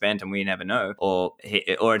later were spent and we never know, or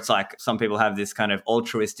it's like some people have this kind of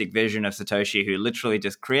altruistic vision of Satoshi who literally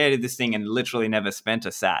just created this thing and literally never spent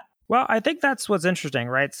a sat. Well, I think that's what's interesting,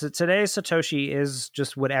 right? So today, Satoshi is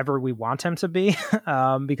just whatever we want him to be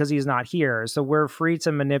because he's not here. So we're free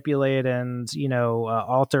to manipulate and,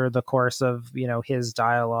 alter the course of, his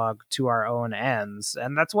dialogue to our own ends.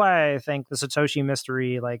 And that's why I think the Satoshi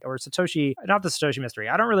mystery, not the Satoshi mystery.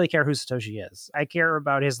 I don't really care who Satoshi is. I care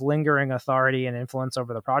about his lingering authority and influence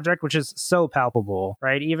over the project, which is so palpable,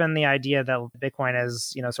 right? Even the idea that Bitcoin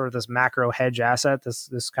is, sort of this macro hedge asset,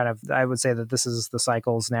 this kind of, I would say that this is the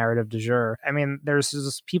cycle's narrative du jour. I mean, there's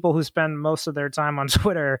just people who spend most of their time on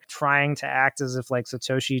Twitter trying to act as if like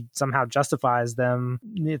Satoshi somehow justifies them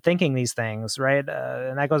thinking these things, right?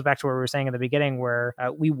 And that goes back to what we were saying at the beginning, where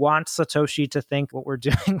we want Satoshi to think what we're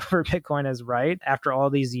doing for Bitcoin is right after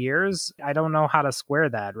all these years. I don't know how to square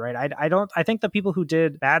that, right? I think the people who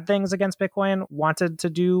did bad things against Bitcoin wanted to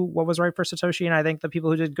do what was right for Satoshi, and I think the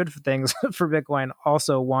people who did good things for Bitcoin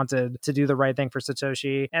also wanted to do the right thing for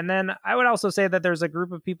Satoshi. And then I would also say that there's a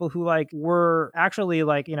group of people who were actually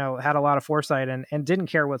had a lot of foresight and didn't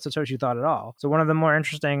care what Satoshi thought at all. So one of the more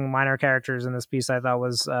interesting minor characters in this piece I thought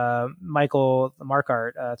was Michael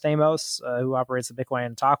Markart, Thamos, who operates the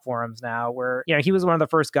Bitcoin talk forums now, where he was one of the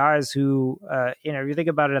first guys who if you think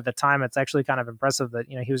about it at the time, it's actually kind of impressive that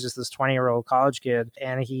he was just this 20-year-old college kid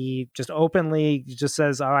and he just openly just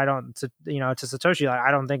says, "Oh, I don't," to Satoshi,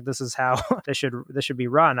 I don't think this is how this should be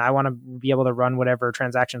run. I want to be able to run whatever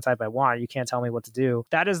transaction type I want. You can't tell me what to do.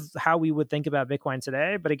 That is how we would think about Bitcoin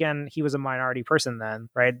today. But again, he was a minority person then,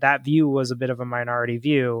 right? That view was a bit of a minority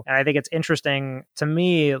view. And I think it's interesting to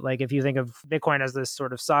me, if you think of Bitcoin as this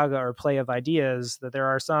sort of saga or play of ideas, that there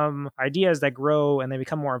are some ideas that grow and they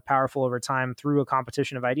become more powerful over time through a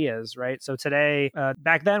competition of ideas, right? So today,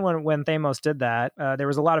 back then when Thamos did that, there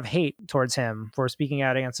was a lot of hate towards him for speaking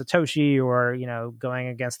out against Satoshi or, going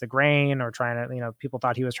against the grain or trying to, people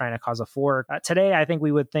thought he was trying to cause a fork. Today, I think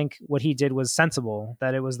we would think what he did was sensible,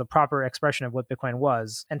 that it was the proper expression of what Bitcoin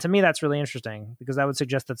was. And to me, that's really interesting because that would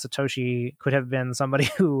suggest that Satoshi could have been somebody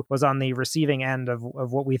who was on the receiving end of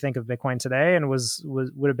what we think of Bitcoin today and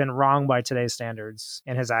would have been wrong by today's standards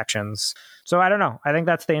in his actions. So I don't know. I think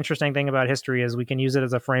that's the interesting thing about history is we can use it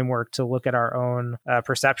as a framework to look at our own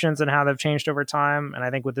perceptions and how they've changed over time. And I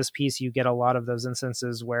think with this piece, you get a lot of those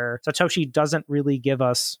instances where Satoshi doesn't really give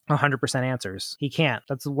us 100% answers. He can't.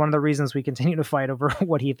 That's one of the reasons we continue to fight over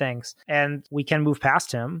what he thinks. And we can move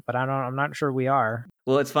past him, but I'm not sure we are.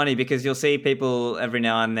 Well, it's funny because you'll see people every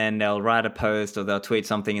now and then they'll write a post or they'll tweet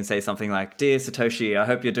something and say something like, "Dear Satoshi, I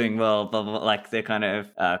hope you're doing well," blah, blah, blah. Like they're kind of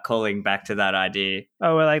calling back to that idea.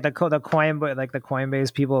 Oh, like the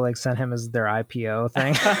Coinbase people sent him as their IPO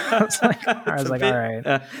thing. I was like, all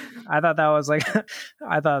right. I thought that was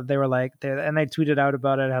I thought they were and they tweeted out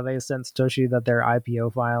about it, how they sent Satoshi that they're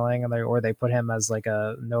IPO filing or they put him as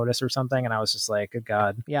a notice or something. And I was just like, good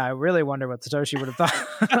God. Yeah, I really wonder what Satoshi would have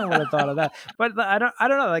thought of that. But I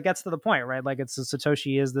don't know. That gets to the point, right?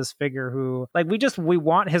 Satoshi is this figure who we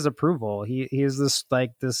want his approval. He is this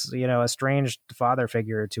estranged father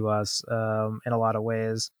figure to us in a lot of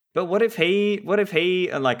ways. But what if he,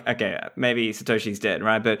 okay, maybe Satoshi's dead,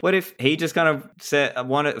 right? But what if he just kind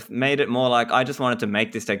of made it more like, I just wanted to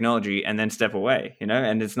make this technology and then step away,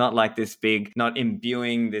 And it's not like not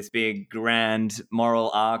imbuing this big grand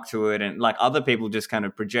moral arc to it. And other people just kind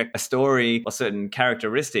of project a story or certain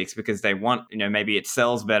characteristics because they want, maybe it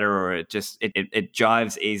sells better or it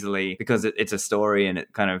jives easily because it's a story and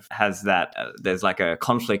it kind of has that, there's a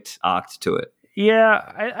conflict arc to it.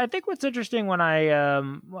 Yeah, I think what's interesting when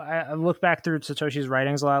I look back through Satoshi's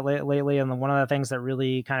writings a lot lately, and one of the things that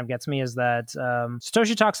really kind of gets me is that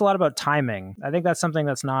Satoshi talks a lot about timing. I think that's something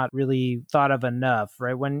that's not really thought of enough,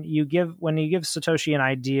 right? When you give Satoshi an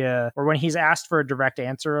idea, or when he's asked for a direct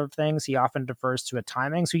answer of things, he often defers to a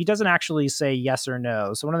timing. So he doesn't actually say yes or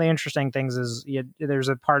no. So one of the interesting things is there's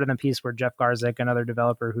a part in the piece where Jeff Garzik, another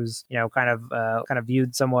developer who's kind of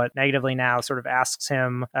viewed somewhat negatively now, sort of asks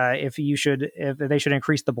him if they should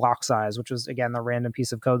increase the block size, which was, again, the random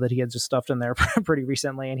piece of code that he had just stuffed in there pretty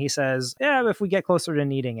recently. And he says, yeah, if we get closer to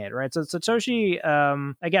needing it, right? So Satoshi,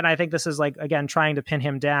 again, I think this is trying to pin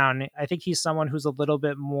him down. I think he's someone who's a little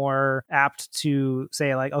bit more apt to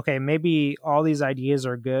say okay, maybe all these ideas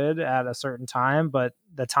are good at a certain time, but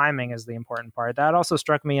the timing is the important part. That also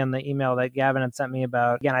struck me in the email that Gavin had sent me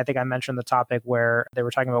about, again, I think I mentioned the topic where they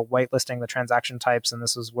were talking about whitelisting the transaction types, and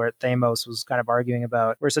this is where Thamos was kind of arguing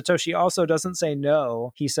about, where Satoshi also doesn't say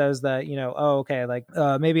no. He says that, oh, okay, like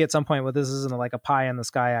maybe at some point, well, this isn't like a pie in the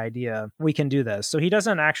sky idea, we can do this. So he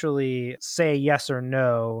doesn't actually say yes or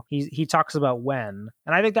no. He talks about when.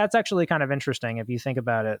 And I think that's actually kind of interesting if you think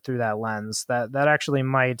about it through that lens. That actually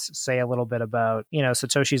might say a little bit about,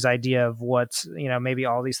 Satoshi's idea of what, maybe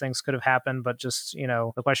all these things could have happened, but just,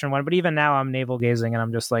 the question when. But even now I'm navel gazing and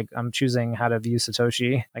I'm just like, I'm choosing how to view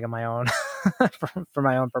Satoshi like on my own for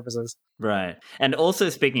my own purposes. Right. And also,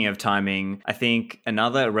 speaking of timing, I think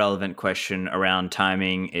another relevant question around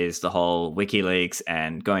timing is the whole WikiLeaks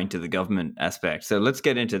and going to the government aspect. So let's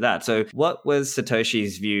get into that. So what was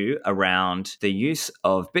Satoshi's view around the use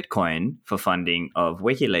of Bitcoin for funding of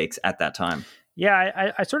WikiLeaks at that time?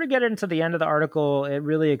 Yeah, I sort of get into the end of the article. It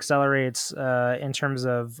really accelerates in terms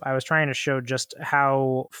of, I was trying to show just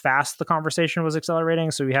how fast the conversation was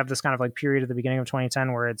accelerating. So we have this kind of like period at the beginning of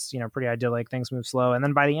 2010 where it's, pretty idyllic, things move slow. And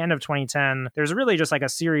then by the end of 2010, there's really just like a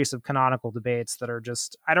series of canonical debates that are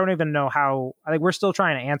just, I don't even know how, I think we're still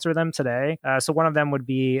trying to answer them today. So one of them would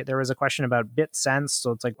be, there was a question about bit cents.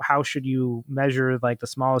 So it's like, how should you measure like the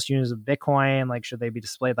smallest units of Bitcoin? Like, should they be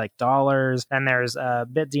displayed like dollars? And there's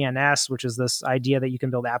BitDNS, which is this idea that you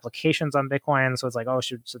can build applications on Bitcoin. So it's like, oh,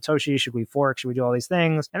 should we fork? Should we do all these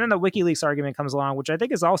things? And then the WikiLeaks argument comes along, which I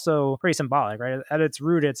think is also pretty symbolic, right? At its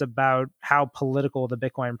root, it's about how political the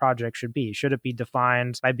Bitcoin project should be. Should it be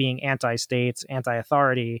defined by being anti-state,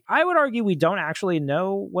 anti-authority? I would argue we don't actually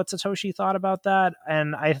know what Satoshi thought about that.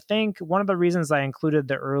 And I think one of the reasons I included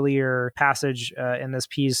the earlier passage in this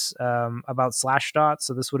piece about Slashdot,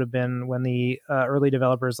 so this would have been when the early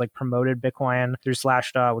developers like promoted Bitcoin through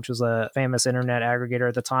Slashdot, which was a famous internet aggregator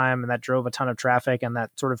at the time, and that drove a ton of traffic and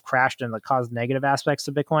that sort of crashed and like caused negative aspects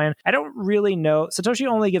to Bitcoin. I don't really know. Satoshi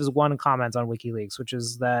only gives one comment on WikiLeaks, which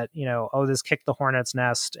is that, oh, this kicked the hornet's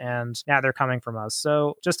nest and now they're coming from us.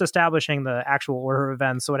 So just establishing the actual order of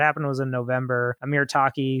events. So what happened was in November, Amir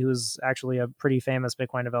Taki, who's actually a pretty famous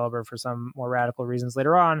Bitcoin developer for some more radical reasons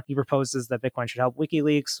later on, he proposes that Bitcoin should help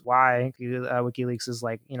WikiLeaks. Why? WikiLeaks is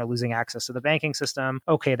like, losing access to the banking system.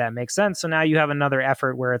 Okay, that makes sense. So now you have another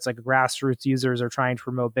effort where it's like grassroots users are trying to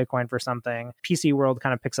promote Bitcoin for something. PC World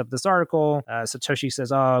kind of picks up this article. Satoshi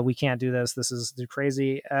says, oh, we can't do this. This is too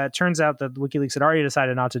crazy. Turns out that WikiLeaks had already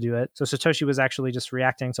decided not to do it. So Satoshi was actually just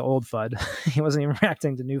reacting to old FUD. He wasn't even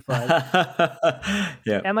reacting to new FUD.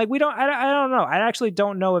 Yeah. And like, I don't know. I actually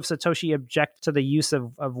don't know if Satoshi objected to the use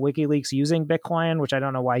of WikiLeaks using Bitcoin, which I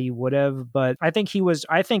don't know why he would have, but I think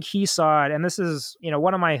he saw it. And this is,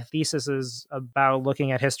 one of my theses about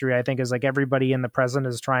looking at history, I think, is like everybody in the present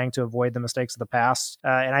is trying to avoid the mistakes of the past.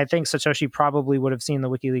 And I think Satoshi probably would have seen the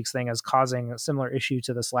WikiLeaks thing as causing a similar issue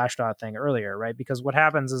to the Slashdot thing earlier, right? Because what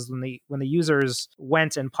happens is when the users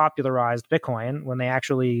went and popularized Bitcoin, when they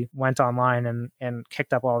actually went online and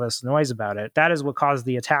kicked up all this noise about it, that is what caused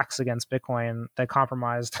the attacks against Bitcoin that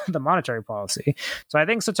compromised the monetary policy. So I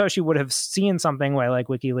think Satoshi would have seen something like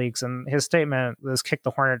WikiLeaks, and his statement, this kick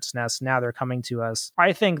the hornet's nest, now they're coming to us.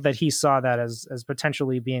 I think that he saw that as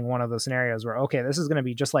potentially being one of the scenarios where, okay, this is going to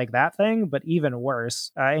be just like that thing, but even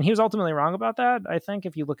worse. And he was ultimately wrong about that, I think,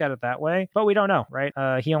 if you look at it that way. But we don't know, right?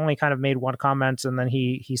 He only kind of made one comment and then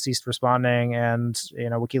he ceased responding, and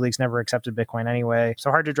WikiLeaks never accepted Bitcoin anyway. So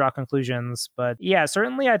hard to draw conclusions. But yeah,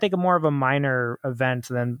 certainly I think more of a minor event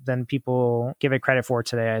than people give it credit for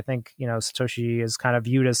today. I think, Satoshi is kind of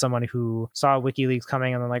viewed as someone who saw WikiLeaks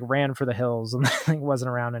coming and then like ran for the hills and wasn't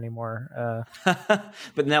around anymore.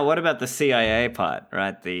 But now what about the CIA part,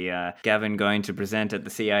 right? The Gavin going to present at the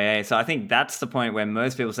CIA. So I think that's the point where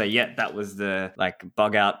most people say, yeah, that was the like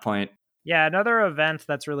bug out point. Yeah, another event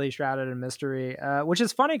that's really shrouded in mystery, which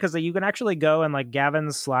is funny because you can actually go and like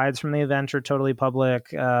Gavin's slides from the event are totally public.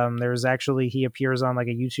 There's actually, he appears on like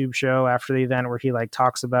a YouTube show after the event where he like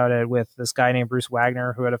talks about it with this guy named Bruce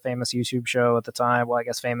Wagner, who had a famous YouTube show at the time. Well, I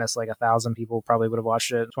guess famous, like 1,000 people probably would have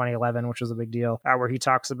watched it in 2011, which was a big deal, where he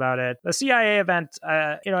talks about it. The CIA event,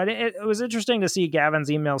 it was interesting to see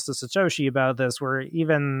Gavin's emails to Satoshi about this, where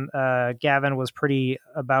even Gavin was pretty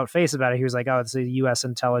about face about it. He was like, oh, it's the U.S.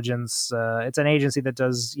 intelligence. It's an agency that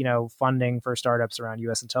does, funding for startups around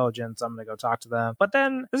U.S. intelligence. I'm going to go talk to them. But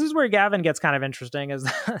then this is where Gavin gets kind of interesting, is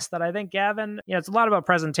that I think Gavin, it's a lot about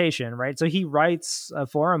presentation, right? So he writes a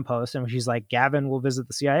forum post in which he's like, Gavin will visit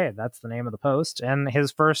the CIA. That's the name of the post. And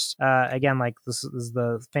his first, again, like this is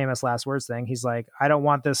the famous last words thing. He's like, I don't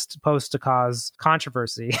want this post to cause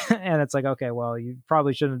controversy. And it's like, okay, well, you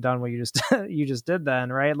probably shouldn't have done what you just did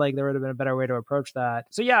then, right? Like there would have been a better way to approach that.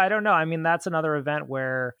 So yeah, I don't know. I mean, that's another event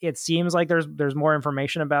where it seems seems like there's more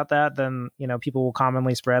information about that than, people will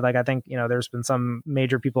commonly spread. Like, I think, there's been some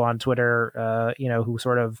major people on Twitter, who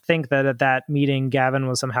sort of think that at that meeting, Gavin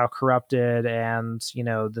was somehow corrupted and,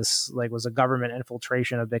 this like was a government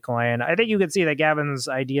infiltration of Bitcoin. I think you could see that Gavin's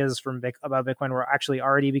ideas about Bitcoin were actually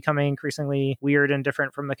already becoming increasingly weird and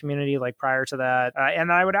different from the community, like prior to that.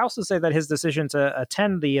 And I would also say that his decision to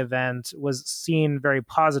attend the event was seen very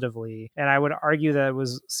positively. And I would argue that it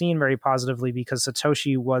was seen very positively because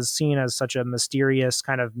Satoshi was seen as such a mysterious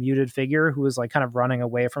kind of muted figure who was like kind of running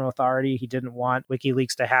away from authority. He didn't want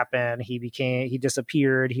WikiLeaks to happen. He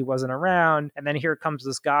disappeared. He wasn't around. And then here comes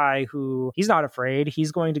this guy who he's not afraid.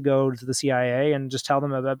 He's going to go to the CIA and just tell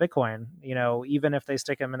them about Bitcoin, even if they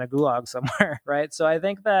stick him in a gulag somewhere, right? So I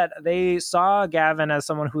think that they saw Gavin as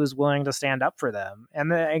someone who was willing to stand up for them.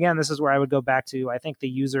 And again, this is where I would go back to, I think the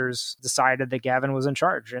users decided that Gavin was in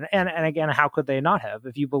charge. And again, how could they not have?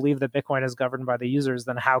 If you believe that Bitcoin is governed by the users,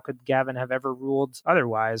 then how could Gavin have ever ruled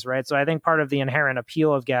otherwise, right? So I think part of the inherent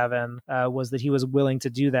appeal of Gavin was that he was willing to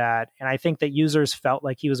do that. And I think that users felt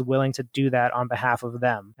like he was willing to do that on behalf of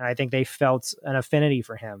them. And I think they felt an affinity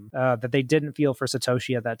for him that they didn't feel for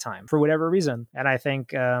Satoshi at that time, for whatever reason. And I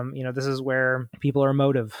think, this is where people are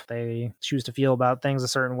emotive. They choose to feel about things a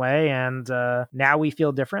certain way. And now we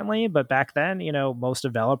feel differently. But back then, most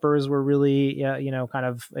developers were really, kind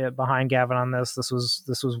of behind Gavin on this. This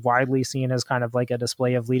was widely seen as kind of like a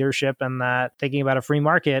display of leadership, and that thinking about a free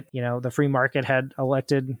market, the free market had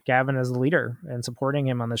elected Gavin as the leader and supporting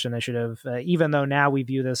him on this initiative, even though now we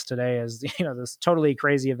view this today as, this totally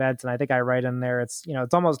crazy event. And I think I write in there, it's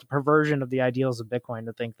almost a perversion of the ideals of Bitcoin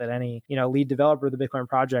to think that any, lead developer of the Bitcoin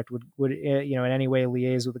project would in any way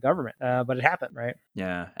liaise with the government. But it happened, right?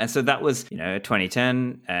 Yeah. And so that was,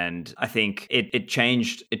 2010. And I think it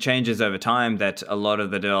changes over time that a lot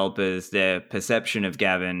of the developers, their perception of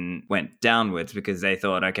Gavin went downwards because they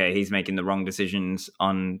thought, okay, he's making the wrong decisions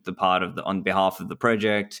on behalf of the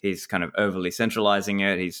project. He's kind of overly centralizing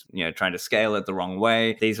it. He's, trying to scale it the wrong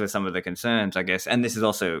way. These were some of the concerns, I guess. And this is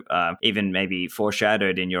also even maybe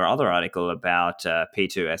foreshadowed in your other article about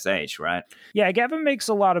P2SH, right? Yeah, Gavin makes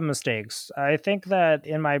a lot of mistakes. I think that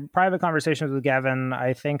in my private conversations with Gavin,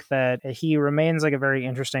 I think that he remains like a very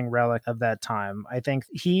interesting relic of that time. I think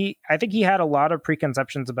he had a lot of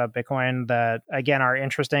preconceptions about Bitcoin that, again, are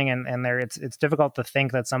interesting, and it's difficult to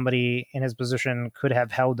think that somebody in his position could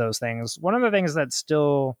have held those things. One of the things that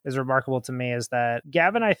still is remarkable to me is that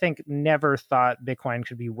Gavin, I think, never thought Bitcoin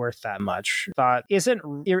could be worth that much. Thought isn't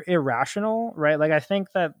irrational, right? Like, I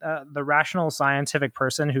think that the rational scientific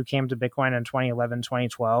person who came to Bitcoin in 2011,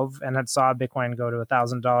 2012 and had saw Bitcoin go to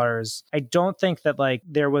 $1,000, I don't think that like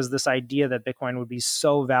there was this idea that Bitcoin would be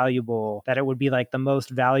so valuable that it would be like the most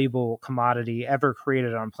valuable commodity ever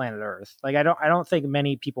created on planet Earth. Like, I don't think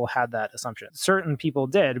many people had that assumption. Certain people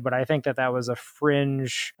did, but I think that was a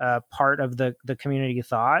fringe part of the community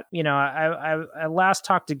thought. I last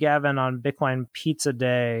talked to Gavin on Bitcoin Pizza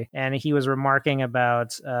Day, and he was remarking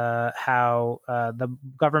about how the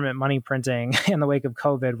government money printing in the wake of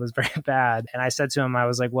COVID was very bad. And I said to him, I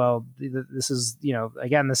was like, well, this is,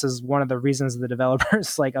 again, this is one of the reasons the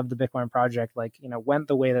developers like of the Bitcoin project, went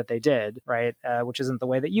the way that they did, right? Which isn't the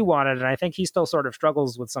way that you wanted. And I think he still sort of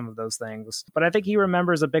struggles with some of those things. But I think he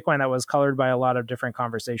remembers a Bitcoin that was colored by a lot of different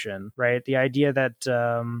conversation, right? The idea that,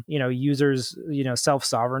 users,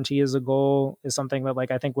 self-sovereignty as a goal is something that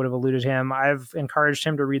I think would have eluded him. I've encouraged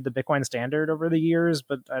him to read the Bitcoin Standard over the years,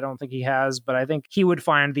 but I don't think he has. But I think he would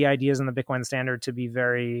find the ideas in the Bitcoin Standard to be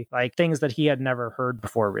very things that he had never heard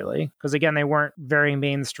before, really. Because again, they weren't very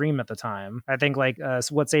mainstream at the time. I think what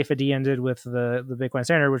Saifedean did with the Bitcoin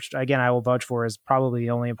Standard, which again, I will vouch for is probably the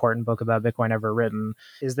only important book about Bitcoin ever written,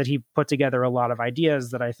 is that he put together a lot of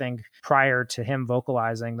ideas that I think prior to him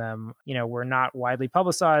vocalizing them, were not widely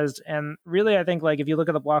publicized. And really, I think if you look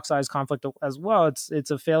at the block size conflict as well,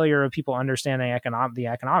 it's a failure of people understanding the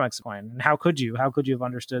economics of Bitcoin. And how could you have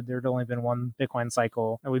understood there'd only been one Bitcoin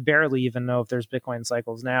cycle? And we barely even know if there's Bitcoin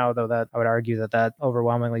cycles now, though that I would argue that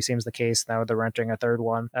overwhelmingly seems the case now they're entering a third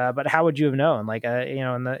one. But how would you have known?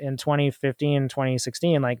 In 2015,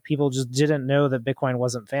 2016, people just didn't know that Bitcoin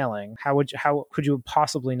wasn't failing. How could you have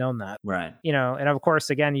possibly known that? Right. And of course,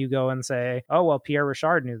 again, you go and say, oh, well, Pierre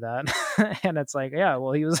Richard knew that. And it's like, yeah,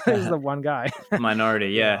 well, he was the one guy. Minority,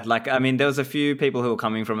 yeah. Like, I mean, there was a few people who were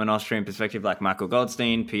coming from an Austrian perspective, like Michael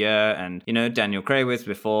Goldstein, Pierre, and, Daniel Krawietz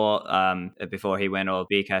before he went all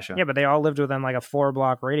Bcacher. Yeah, but they all lived within like a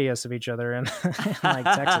 4-block radius of each other in like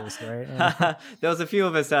Texas, right? Yeah. There was a few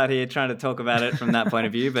of us out here trying to talk about it from that point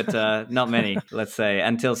of view, but not many, let's say,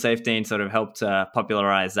 until Safedien sort of helped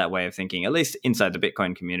popularize that way of thinking, at least inside the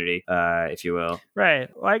Bitcoin community, if you will. Right.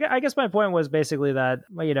 Well, I guess my point was basically that,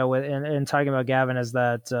 in talking about Gavin, is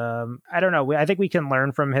that I don't know. I think we can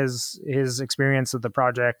learn from his experience of the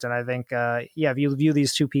project, and I think if you view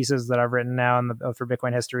these two pieces that I've written now for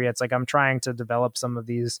Bitcoin history, it's like I'm trying to develop some of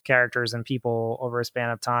these characters and people over a span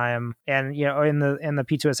of time. And in the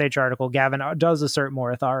P2SH article, Gavin does assert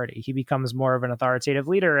more authority. He becomes more of an authoritative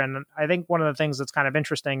leader, and I think one of the things that's kind of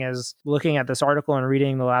interesting is looking at this article and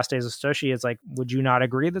reading The Last Days of Satoshi. It's like, would you not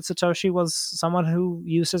agree that Satoshi was someone who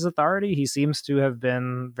used his authority? He seems to have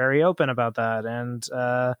been very open about that and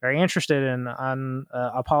very interested in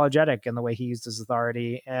apologetic in the way he used his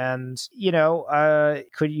authority. And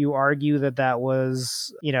could you argue that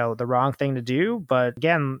was the wrong thing to do? But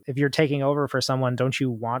again, if you're taking over for someone, don't you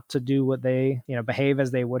want to do what they behave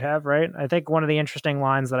as they would have, right? I think one of the interesting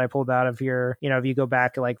lines that I pulled out of here, if you go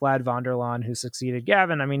back to like Vlad von der Laan, who succeeded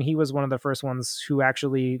Gavin, I mean, he was one of the first ones who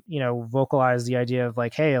actually vocalized the idea of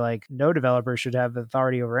like, hey, like no developer should have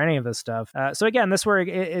authority over any of this stuff. So again, this is where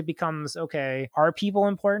it becomes, okay, are people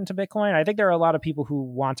important to Bitcoin? I think there are a lot of people who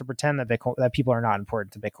want to pretend that people are not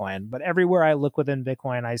important to Bitcoin, but everywhere I look within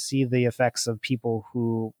Bitcoin, I see the effects of people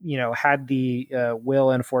who had the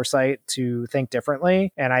will and foresight to think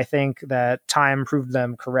differently, and I think that time proved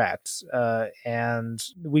them correct, and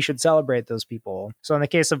we should celebrate those people. So in the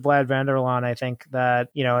case of Vlad van der Laan, I think that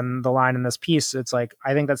in the line in this piece, it's like,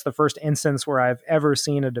 I think that's the first instance where I've ever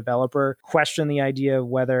seen a developer question the idea of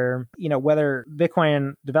whether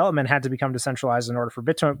Bitcoin development had to become decentralized in order for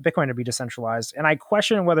Bitcoin to be decentralized. And I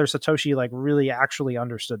question whether Satoshi like really actually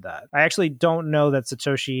understood that. I actually don't know that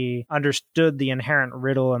Satoshi understood the inherent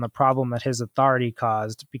riddle and the problem that his authority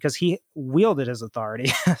caused, because he wielded his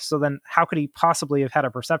authority. So then how could he possibly have had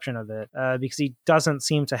a perception of it? Because he doesn't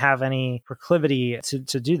seem to have any proclivity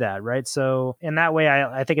to do that, right? So in that way,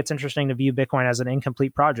 I think it's interesting to view Bitcoin as an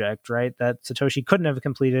incomplete project, right? That Satoshi couldn't have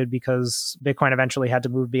completed because Bitcoin eventually had to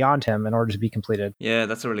move beyond him in order to be completed. Yeah,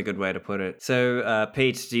 that's a really good way to put it. So,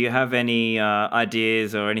 Pete, do you have any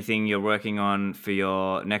ideas or anything you're working on for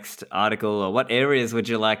your next article, or what areas would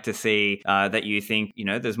you like to see that you think,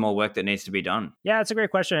 there's more work that needs to be done? Yeah, it's a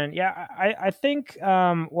great question. Yeah, I think,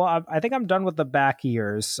 I think I'm done with the back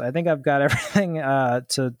years. I think I've got everything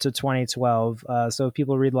to 2012. So if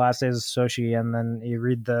people read The Last Days of Satoshi and then you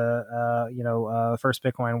read the, first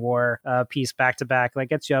Bitcoin War piece back to back, that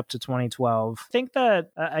gets you up to 2012. I think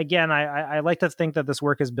that, again, I like to think that this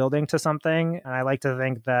work is building to something. And I like to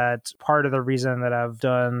think that part of the reason that I've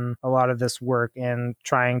done a lot of this work in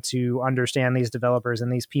trying to understand these developers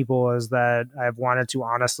and these people is that I've wanted to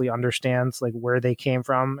honestly understand like where they came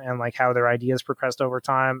from and like how their ideas progressed over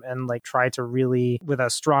time, and like try to really, with a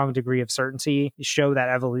strong degree of certainty, show that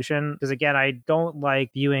evolution. Because again, I don't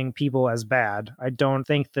like viewing people as bad. I don't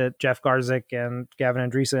think that Jeff Garzik and Gavin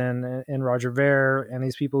Andresen and Roger Ver and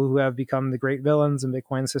these people who have become the great villains in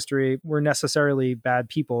Bitcoin's history were necessarily bad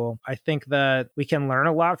people. I think that we can learn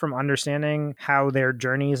a lot from understanding how their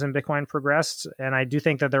journeys in Bitcoin progressed. And I do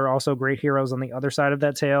think that there are also great heroes on the other side of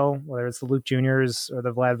that tale, whether it's the Luke Juniors or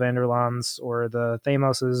the Vlad van der Laans or the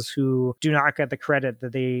Thamoses, who do not get the credit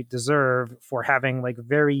that they deserve for having like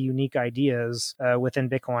very unique ideas within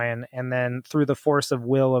Bitcoin, and then through the force of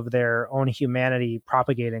will of their own humanity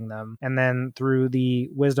propagating them, and then through the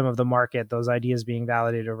wisdom of the market, those ideas being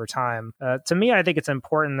validated over time. To me, I think it's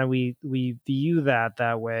important that we view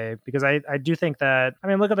that way, because I do think that, I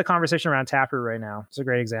mean, look at the conversation around Taproot right now. It's a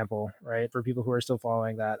great example, right? For people who are still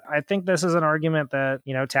following that. I think this is an argument that,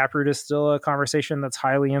 Taproot is still a conversation that's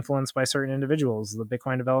highly influenced by certain individuals. The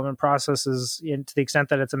Bitcoin development process is, to the extent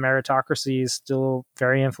that it's a meritocracy, is still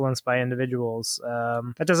very influenced by individuals.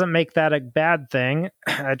 That doesn't make that a bad thing.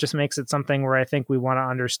 It just makes it something where I think we want to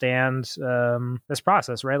understand this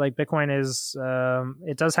process, right? Like Bitcoin is,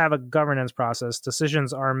 it does have a governance process.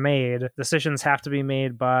 Decisions are made. Decisions have to be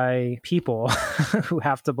made by people who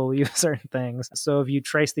have to believe certain things. So if you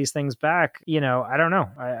trace these things back, I don't know.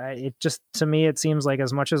 It just, to me, it seems like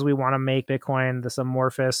as much as we want to make Bitcoin this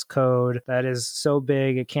amorphous code that is so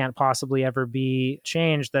big it can't possibly ever be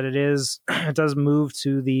changed, that it does move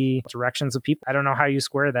to the directions of people. I don't know how you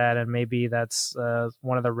square that, and maybe that's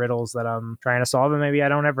one of the riddles that I'm trying to solve, and maybe I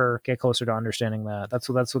don't ever get closer to understanding that. That's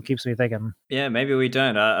what keeps me thinking. Yeah, maybe we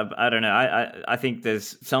don't. I don't know. I think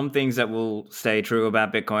there's some things that will stay true true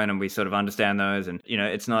about Bitcoin and we sort of understand those. And,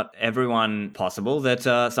 it's not everyone possible that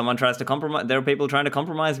someone tries to compromise. There are people trying to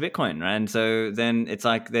compromise Bitcoin, right? And so then it's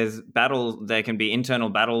like there's battles. There can be internal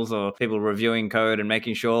battles or people reviewing code and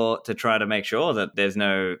making sure to try to make sure that there's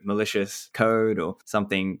no malicious code or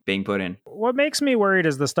something being put in. What makes me worried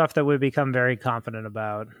is the stuff that we've become very confident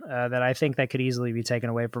about that I think that could easily be taken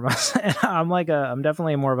away from us. And I'm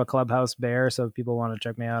definitely more of a Clubhouse bear, so if people want to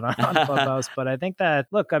check me out on Clubhouse. But I think that,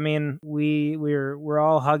 look, I mean, we're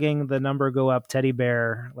all hugging the number go up teddy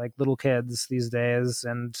bear like little kids these days.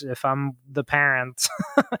 And if I'm the parent,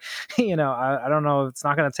 I don't know, it's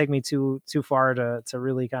not going to take me too far to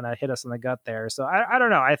really kind of hit us in the gut there. So I don't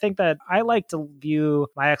know. I think that I like to view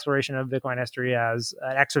my exploration of Bitcoin history as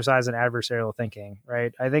an exercise in adversarial thinking,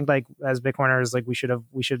 right? I think like as Bitcoiners, like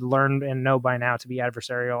we should learn and know by now to be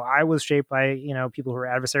adversarial. I was shaped by, people who were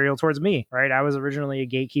adversarial towards me, right? I was originally a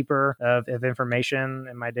gatekeeper of information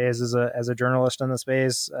in my days as a journalist in the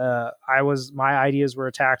space. My ideas were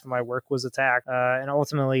attacked, my work was attacked. And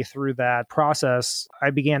ultimately through that process,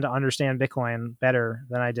 I began to understand Bitcoin better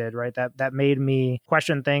than I did, right? That made me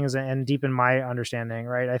question things and deepen my understanding,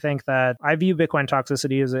 right? I think that I view Bitcoin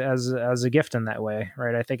toxicity as a gift in that way,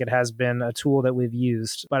 right? I think it has been a tool that we've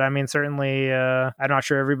used, but I mean, certainly, I'm not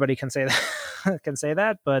sure everybody can say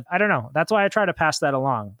that, but I don't know. That's why I try to pass that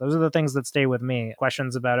along. Those are the things that stay with me.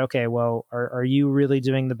 Questions about, okay, well, are you really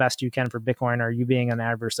doing the best you can for Bitcoin? Are you being an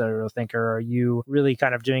adversarial thinker? Are you really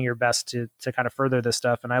kind of doing your best to kind of further this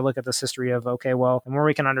stuff? And I look at this history of, okay, well, the more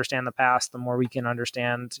we can understand the past, the more we can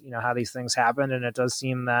understand, how these things happened. And it does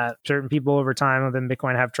seem that certain people over time within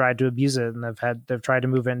Bitcoin have tried to abuse it and they've tried to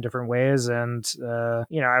move it in different ways. And,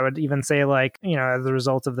 I would even say like, as a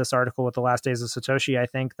result of this article with the last days of Satoshi, I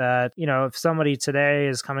think that, if somebody today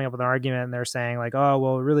is coming up with an argument and they're saying like, oh,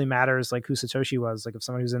 well, it really matters like who Satoshi was, like if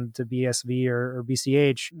someone who's into BSV or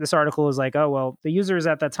BCH, this article is like, oh, well, the users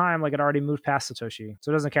at that time, like it already moved past Satoshi.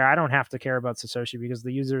 So it doesn't care. I don't have to care about Satoshi because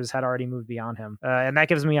the users had already moved beyond him. And that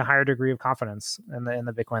gives me a higher degree of confidence in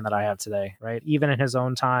the Bitcoin that I have today, right? Even in his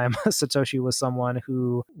own time, Satoshi was someone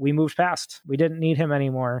who we moved past. We didn't need him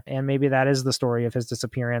anymore. And maybe that is the story of his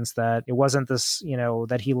disappearance, that it wasn't this,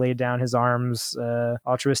 that he laid down his arms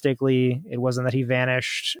altruistically. It wasn't that he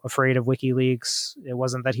vanished afraid of WikiLeaks. It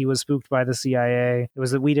wasn't that he was spooked by the CIA. It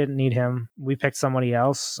was that we didn't need him. We picked somebody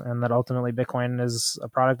else, and that ultimately Bitcoin is a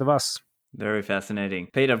product of us. Very fascinating.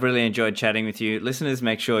 Pete, I've really enjoyed chatting with you. Listeners,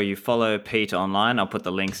 make sure you follow Pete online. I'll put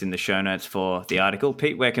the links in the show notes for the article.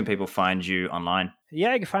 Pete, where can people find you online?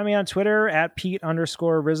 Yeah, you can find me on Twitter at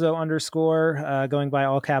Pete_Rizzo_, going by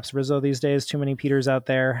all caps Rizzo these days. Too many Peters out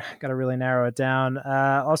there. Got to really narrow it down.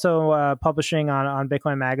 Also publishing on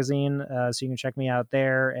Bitcoin Magazine, so you can check me out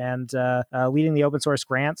there, and leading the open source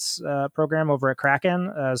grants program over at Kraken.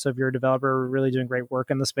 So if you're a developer really doing great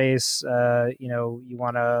work in the space, you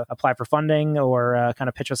want to apply for funding or kind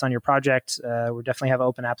of pitch us on your project, we definitely have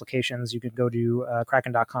open applications. You can go to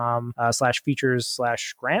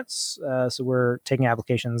kraken.com/features/grants. So we're taking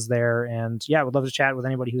applications there. And yeah, I would love to chat with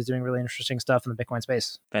anybody who's doing really interesting stuff in the Bitcoin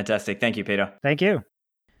space. Fantastic. Thank you, Peter. Thank you.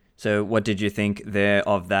 So what did you think there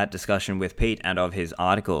of that discussion with Pete and of his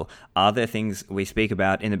article? Are there things we speak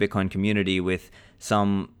about in the Bitcoin community with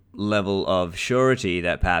some level of surety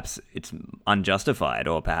that perhaps it's unjustified,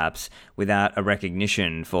 or perhaps without a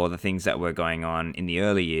recognition for the things that were going on in the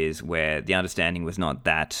early years where the understanding was not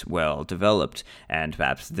that well developed, and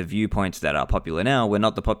perhaps the viewpoints that are popular now were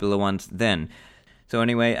not the popular ones then? So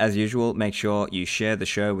anyway, as usual, make sure you share the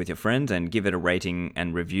show with your friends and give it a rating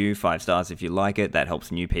and review, 5 stars if you like it. That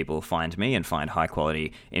helps new people find me and find high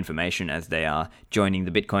quality information as they are joining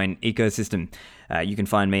the Bitcoin ecosystem. You can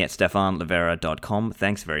find me at stefanlivera.com.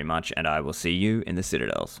 Thanks very much, and I will see you in the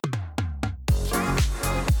Citadels.